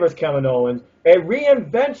Zayn versus Kevin Owens, a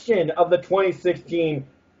reinvention of the 2016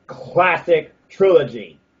 classic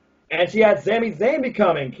trilogy. And she had Sami Zayn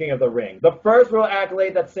becoming King of the Ring, the first real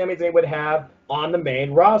accolade that Sami Zayn would have on the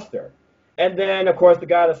main roster. And then, of course, the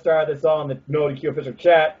guy that started this all in the NoDQ official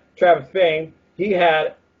chat, Travis Fane, he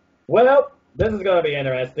had, well, this is going to be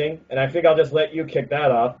interesting, and I think I'll just let you kick that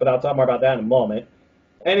off, but I'll talk more about that in a moment.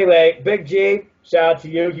 Anyway, Big G, shout out to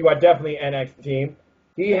you. You are definitely NXT team.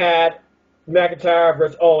 He had McIntyre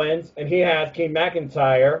versus Owens, and he has King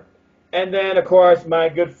McIntyre. And then, of course, my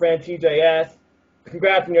good friend TJS,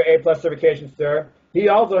 congrats on your A+ certification, sir. He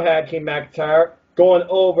also had King McIntyre going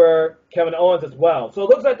over Kevin Owens as well. So it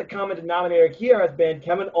looks like the common denominator here has been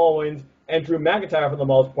Kevin Owens and Drew McIntyre for the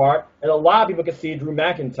most part, and a lot of people can see Drew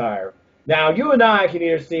McIntyre. Now, you and I can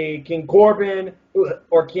either see King Corbin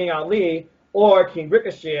or King Ali, or King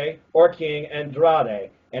Ricochet or King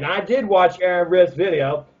Andrade. And I did watch Aaron Ribb's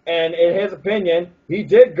video, and in his opinion, he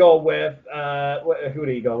did go with, who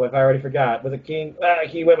did he go with? I already forgot. Was it King?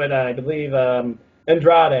 He went with, I believe,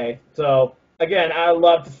 Andrade. So, again, I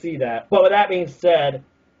love to see that. But with that being said,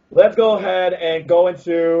 let's go ahead and go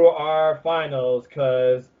into our finals,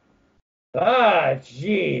 because,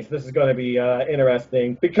 jeez, this is going to be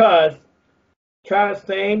interesting. Because Travis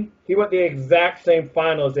Fane, he went the exact same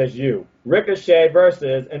finals as you. Ricochet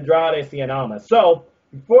versus Andrade Cien Almas. So,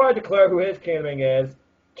 before I declare who his King of the Ring is,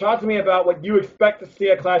 talk to me about what you expect to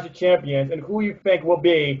see at Clash of Champions and who you think will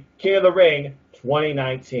be King of the Ring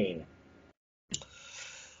 2019.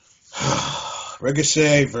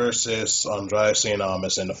 Ricochet versus Andrade Cien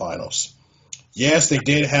Almas in the finals. Yes, they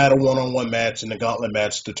did have a one-on-one match in the gauntlet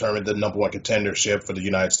match to determine the number one contendership for the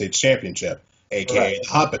United States Championship, a.k.a. the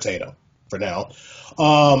hot potato for now.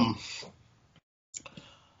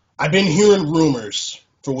 I've been hearing rumors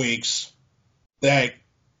for weeks that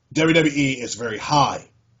WWE is very high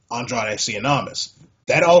on Andrade Cien Almas.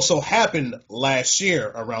 That also happened last year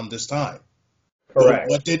around this time. Correct.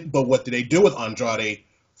 But what did they do with Andrade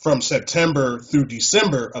from September through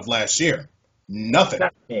December of last year? Nothing.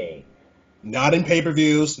 Nothing. Not in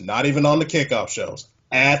pay-per-views, not even on the kickoff shows.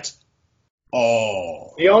 At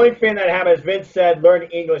all. The only thing that happened is Vince said, learn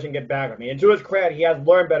English and get back with me. And to his credit, he has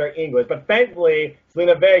learned better English. But thankfully,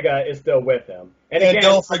 Selena Vega is still with him. And again,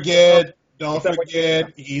 don't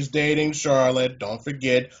forget, he's dating Charlotte. Don't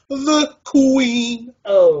forget the Queen.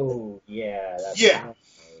 Oh, yeah. Right.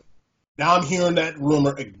 Now I'm hearing that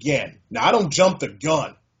rumor again. Now, I don't jump the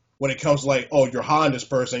gun when it comes to like, oh, you're high on this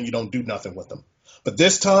person, you don't do nothing with them. But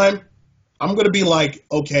this time, I'm going to be like,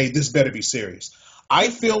 okay, this better be serious. I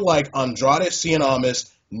feel like Andrade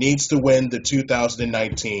Cien needs to win the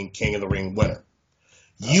 2019 King of the Ring winner.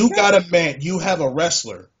 You got a man, you have a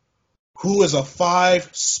wrestler who is a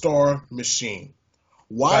 5-star machine.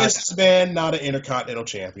 Why is this man not an Intercontinental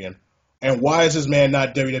Champion? And why is this man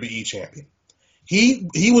not WWE Champion?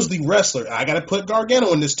 He was the wrestler, and I got to put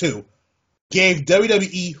Gargano in this too, gave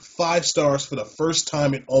WWE 5 stars for the first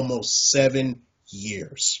time in almost 7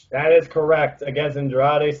 years. That is correct. Against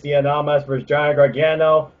Andrade Cien versus Johnny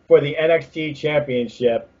Gargano for the NXT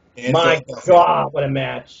Championship. My God, what a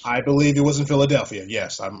match. I believe it was in Philadelphia.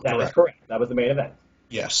 Yes, I'm correct. That is correct. That was the main event.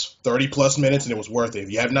 Yes, 30-plus minutes, and it was worth it.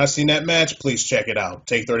 If you have not seen that match, please check it out.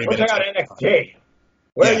 Take 30 minutes. Check out NXT.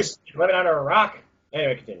 Where are you living under a rock?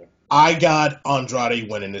 Anyway, continue. I got Andrade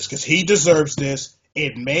winning this because he deserves this.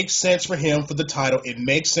 It makes sense for him for the title. It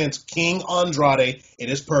makes sense. King Andrade, it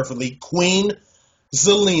is perfectly. Queen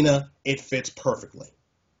Zelina, it fits perfectly.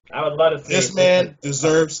 I would love to see this man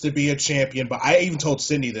deserves to be a champion, but I even told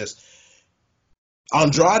Sydney this.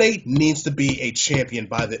 Andrade needs to be a champion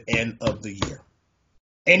by the end of the year.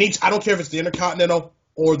 I don't care if it's the Intercontinental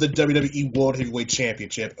or the WWE World Heavyweight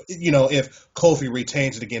Championship. You know, if Kofi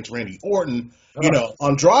retains it against Randy Orton, you know,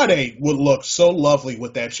 Andrade would look so lovely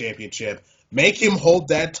with that championship. Make him hold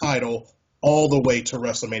that title all the way to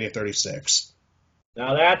WrestleMania 36.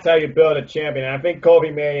 Now that's how you build a champion. And I think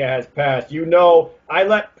Kobe Mania has passed. You know, I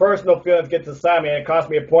let personal feelings get to side me, and it cost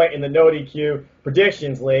me a point in the NoDQ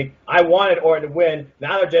predictions league. I wanted Orton to win.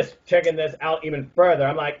 Now they're just taking this out even further.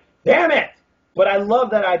 I'm like, damn it! But I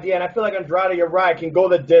love that idea, and I feel like Andrade, you're right, can go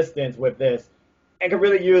the distance with this and can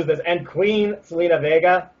really use this. And Queen Selena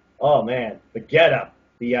Vega, oh man, the getup,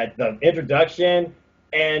 the introduction,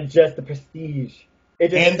 and just the prestige.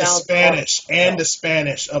 It just the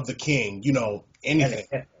Spanish of the king, you know, anything.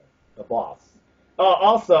 The boss.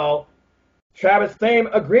 Also, Travis Fame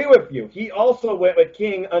agreed with you. He also went with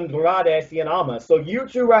King Andrade Cien. So you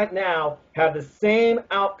two right now have the same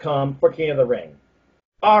outcome for King of the Ring.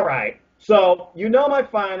 All right. So you know my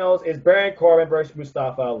finals is Baron Corbin versus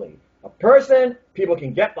Mustafa Ali. A person people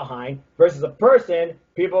can get behind versus a person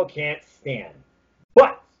people can't stand.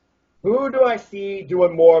 But who do I see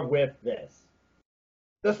doing more with this?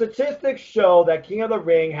 The statistics show that King of the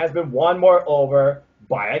Ring has been won more over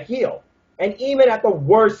by a heel. And even at the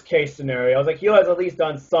worst case scenarios, a heel has at least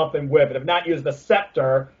done something with it, if not used the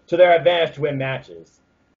scepter to their advantage to win matches.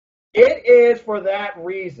 It is for that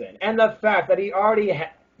reason, and the fact that he already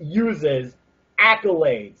uses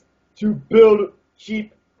accolades to build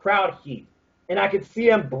cheap crowd heat. And I could see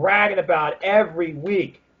him bragging about it every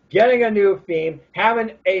week, getting a new theme,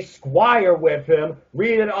 having a squire with him,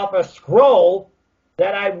 reading off a scroll,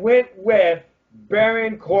 that I went with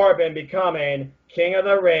Baron Corbin becoming King of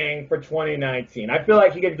the Ring for 2019. I feel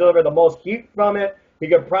like he could deliver the most heat from it. He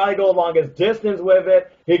could probably go the longest distance with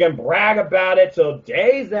it. He can brag about it till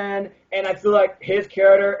day's end. And I feel like his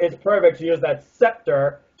character is perfect to use that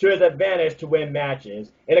scepter to his advantage to win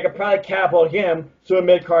matches. And it could probably catapult him to a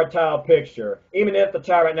mid-card title picture, even if the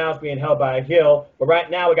title right now is being held by a heel. But right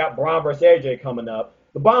now we got Braun versus AJ coming up.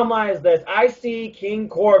 The bottom line is this. I see King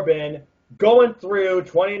Corbin going through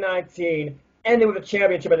 2019, ending with a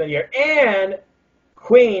championship at the end of the year. And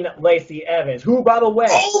Queen Lacey Evans, who, by the way...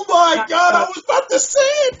 Oh, my God, I was about to say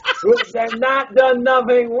it! Which they've not done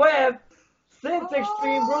nothing with since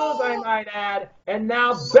Extreme Rules, I might add. And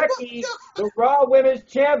now Becky, the Raw Women's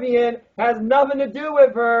Champion, has nothing to do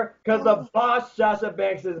with her because the boss, Sasha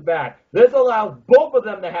Banks, is back. This allows both of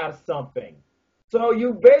them to have something. So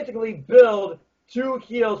you basically build two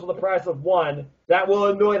heels for the price of one that will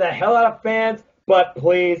annoy the hell out of fans, but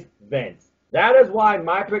please, Vince. That is why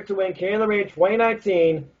my pick to win King of the Ring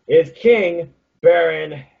 2019 is King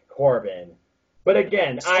Baron Corbin. But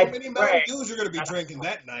again, so many Mountain Dews you're going to be drinking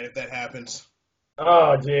that night if that happens.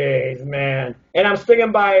 Oh, jeez, man. And I'm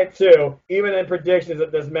sticking by it, too, even in predictions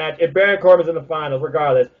of this match. If Baron Corbin's in the finals,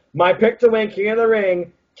 regardless. My pick to win King of the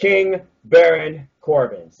Ring, King Baron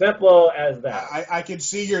Corbin. Simple as that. I can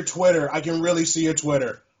see your Twitter. I can really see your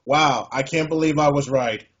Twitter. Wow, I can't believe I was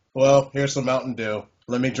right. Well, here's some Mountain Dew.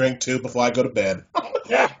 Let me drink 2 before I go to bed.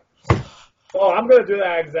 Yeah. Oh, I'm going to do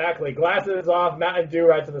that exactly. Glasses off, Mountain Dew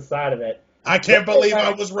right to the side of it. I can't believe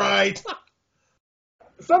I was right.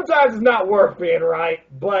 Sometimes it's not worth being right,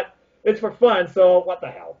 but it's for fun, so what the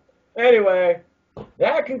hell. Anyway,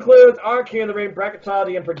 that concludes our King of the Ring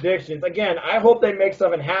bracketology and predictions. Again, I hope they make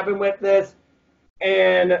something happen with this.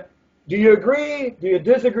 And do you agree? Do you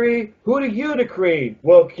disagree? Who do you decree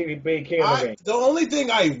will be King of the Ring? The only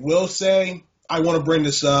thing I will say, I want to bring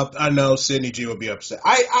this up. I know Sidney G will be upset.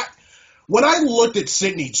 When I looked at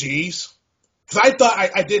Sidney G's, because I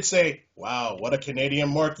thought I did say, wow, what a Canadian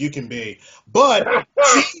mark you can be. But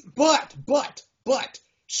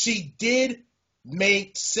she did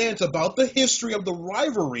make sense about the history of the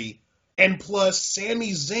rivalry, and plus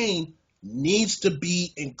Sami Zayn needs to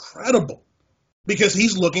be incredible because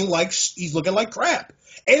he's looking like crap.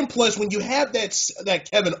 And plus, when you have that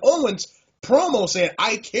Kevin Owens promo saying,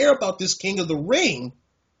 "I care about this King of the Ring,"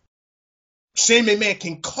 Shane McMahon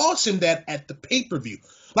can cost him that at the pay-per-view.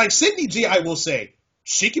 Like Sidney G, I will say,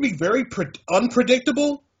 she can be very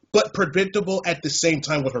unpredictable, but predictable at the same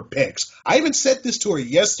time with her picks. I even said this to her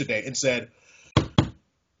yesterday and said,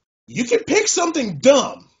 you can pick something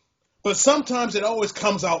dumb, but sometimes it always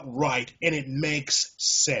comes out right and it makes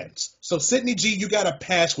sense. So Sidney G, you got to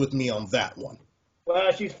pass with me on that one.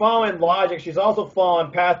 Well, she's following logic. She's also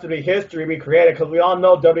following past the history we created because we all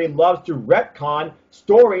know WWE loves to retcon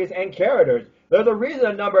stories and characters. There's a reason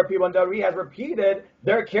a number of people in WWE has repeated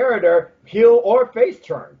their character heel or face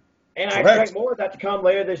turn. And I expect more of that to come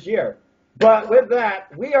later this year. But with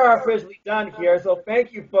that, we are officially done here. So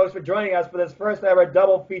thank you, folks, for joining us for this first ever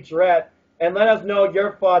double featurette. And let us know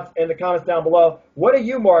your thoughts in the comments down below. What are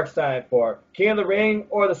you more excited for? King of the Ring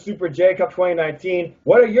or the SuperJCup 2019?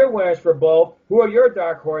 What are your winners for both? Who are your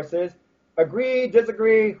dark horses? Agree,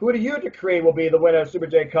 disagree? Who do you decree will be the winner of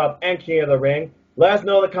SuperJCup and King of the Ring? Let us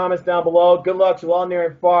know in the comments down below. Good luck to all near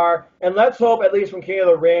and far. And let's hope, at least from King of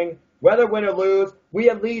the Ring, whether win or lose, we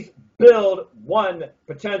at least build one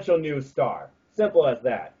potential new star. Simple as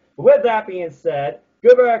that. But with that being said,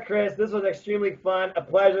 Good Brother Chris, this was extremely fun, a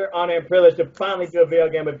pleasure, honor, and privilege to finally do a video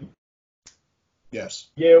game with Yes.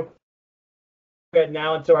 you.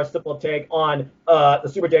 Now into our simple take on the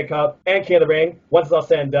SuperJCup and King of the Ring. Once it's all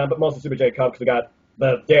said and done, but mostly SuperJCup because we got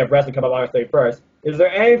the day of wrestling coming up August 31st. Is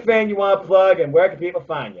there anything you want to plug, and where can people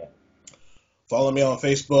find you? Follow me on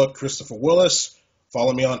Facebook, Christopher Willis.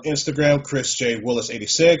 Follow me on Instagram, Chris J.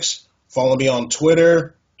 Willis86. Follow me on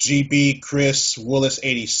Twitter, GB Chris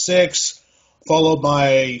Willis86. Follow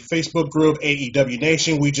my Facebook group, AEW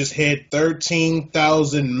Nation. We just hit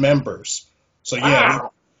 13,000 members. So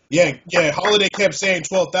Wow. yeah. Holiday kept saying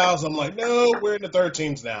 12,000. I'm like, no, we're in the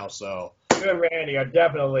 13s now. So You and Randy are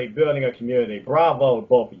definitely building a community. Bravo,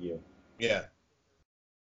 both of you. yeah.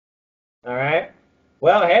 All right.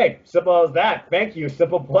 Well, hey, simple as that. Thank you.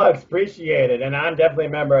 Simple plugs. Appreciate it. And I'm definitely a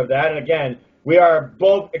member of that. And again, we are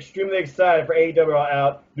both extremely excited for AEW All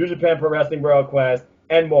Out, New Japan Pro Wrestling World Quest,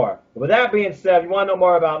 and more. But with that being said, if you want to know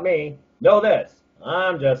more about me, know this.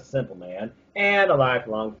 I'm just a simple man and a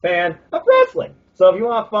lifelong fan of wrestling. So if you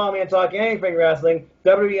want to follow me and talk anything wrestling,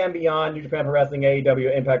 WWE and beyond, New Japan Pro Wrestling,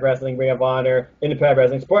 AEW, Impact Wrestling, Ring of Honor, Independent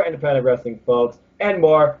Wrestling, support independent wrestling folks, and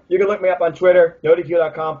more, you can look me up on Twitter,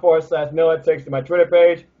 NoDQ.com/Miller takes to my Twitter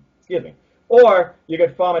page. Excuse me. Or you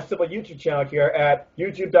can follow my simple YouTube channel here at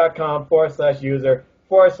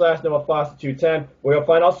YouTube.com/user/Noah Foster 210, where you'll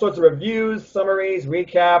find all sorts of reviews, summaries,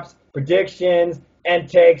 recaps, predictions, and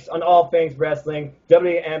takes on all things wrestling,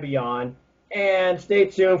 WWE and beyond. And stay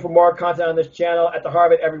tuned for more content on this channel. At the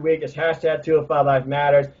heart of it every week is hashtag 205 Live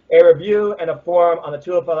Matters, a review and a forum on the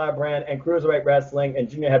 205 Live brand and cruiserweight wrestling and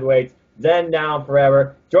junior heavyweights, then, now, and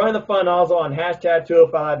forever. Join the fun also on hashtag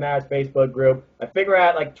 205 Live Matters Facebook group. I figure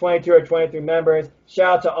out like 22 or 23 members.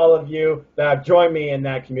 Shout out to all of you that have joined me in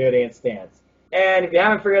that community and stance. And if you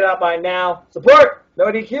haven't figured it out by now, support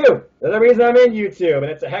NoDQ. There's a reason I'm in YouTube, and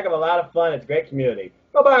it's a heck of a lot of fun. It's a great community.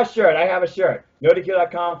 Go buy a shirt. I have a shirt.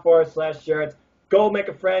 NoDQ.com/shirts. Go make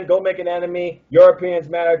a friend. Go make an enemy. Your opinions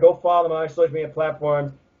matter. Go follow them on our social media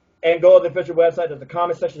platforms. And go to the official website. There's a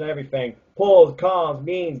comment section and everything. Polls, columns,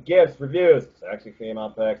 memes, gifts, reviews, sexy female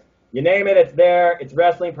pics. You name it, it's there. It's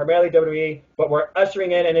wrestling, primarily WWE, but we're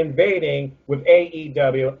ushering in and invading with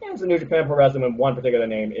AEW and some New Japan Pro Wrestling when one particular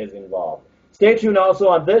name is involved. Stay tuned also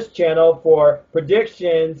on this channel for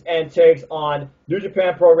predictions and takes on New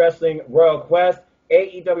Japan Pro Wrestling Royal Quest,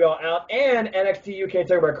 AEW All Out, and NXT UK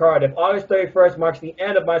TakeOver Cardiff. August 31st marks the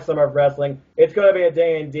end of my summer of wrestling. It's going to be a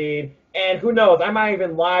day indeed. And who knows, I might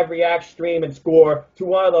even live react, stream, and score to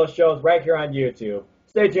one of those shows right here on YouTube.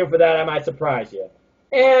 Stay tuned for that. I might surprise you.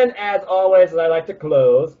 And as always, as I like to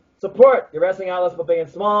close, Support your wrestling outlets for big and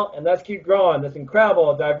small, and let's keep growing this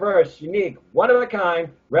incredible, diverse, unique, one-of-a-kind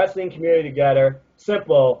wrestling community together.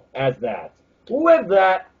 Simple as that. With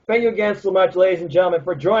that, thank you again so much, ladies and gentlemen,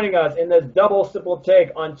 for joining us in this double simple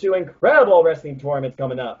take on 2 incredible wrestling tournaments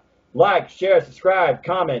coming up. Like, share, subscribe,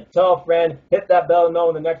 comment, tell a friend, hit that bell to know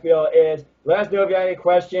when the next video is. Let us know if you have any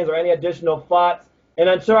questions or any additional thoughts. And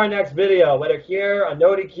until our next video, whether here on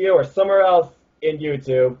NoDQ or somewhere else in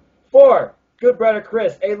YouTube, for Good Brother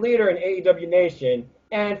Chris, a leader in AEW Nation,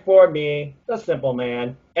 and for me, the simple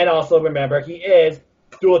man. And also remember, he is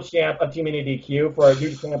dual champ of Team NoDQ for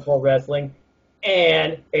New Japan Pro Wrestling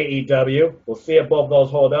and AEW. We'll see if both of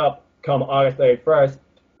those hold up come August 31st.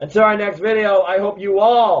 Until our next video, I hope you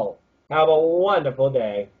all have a wonderful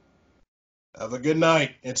day. Have a good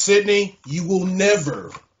night. And Sydney, you will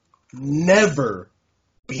never, never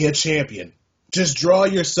be a champion. Just draw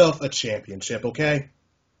yourself a championship, okay?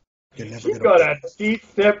 You're never She's gonna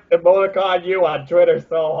sip emoticon you on Twitter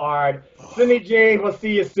so hard. Sydney G, we'll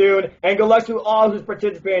see you soon. And good luck to all who's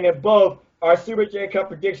participating in both our SuperJCup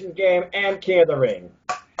predictions game and King of the Ring.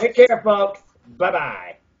 Take care, folks.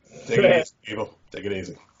 Bye-bye. Take it easy, people. Take it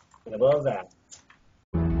easy. Simple as that.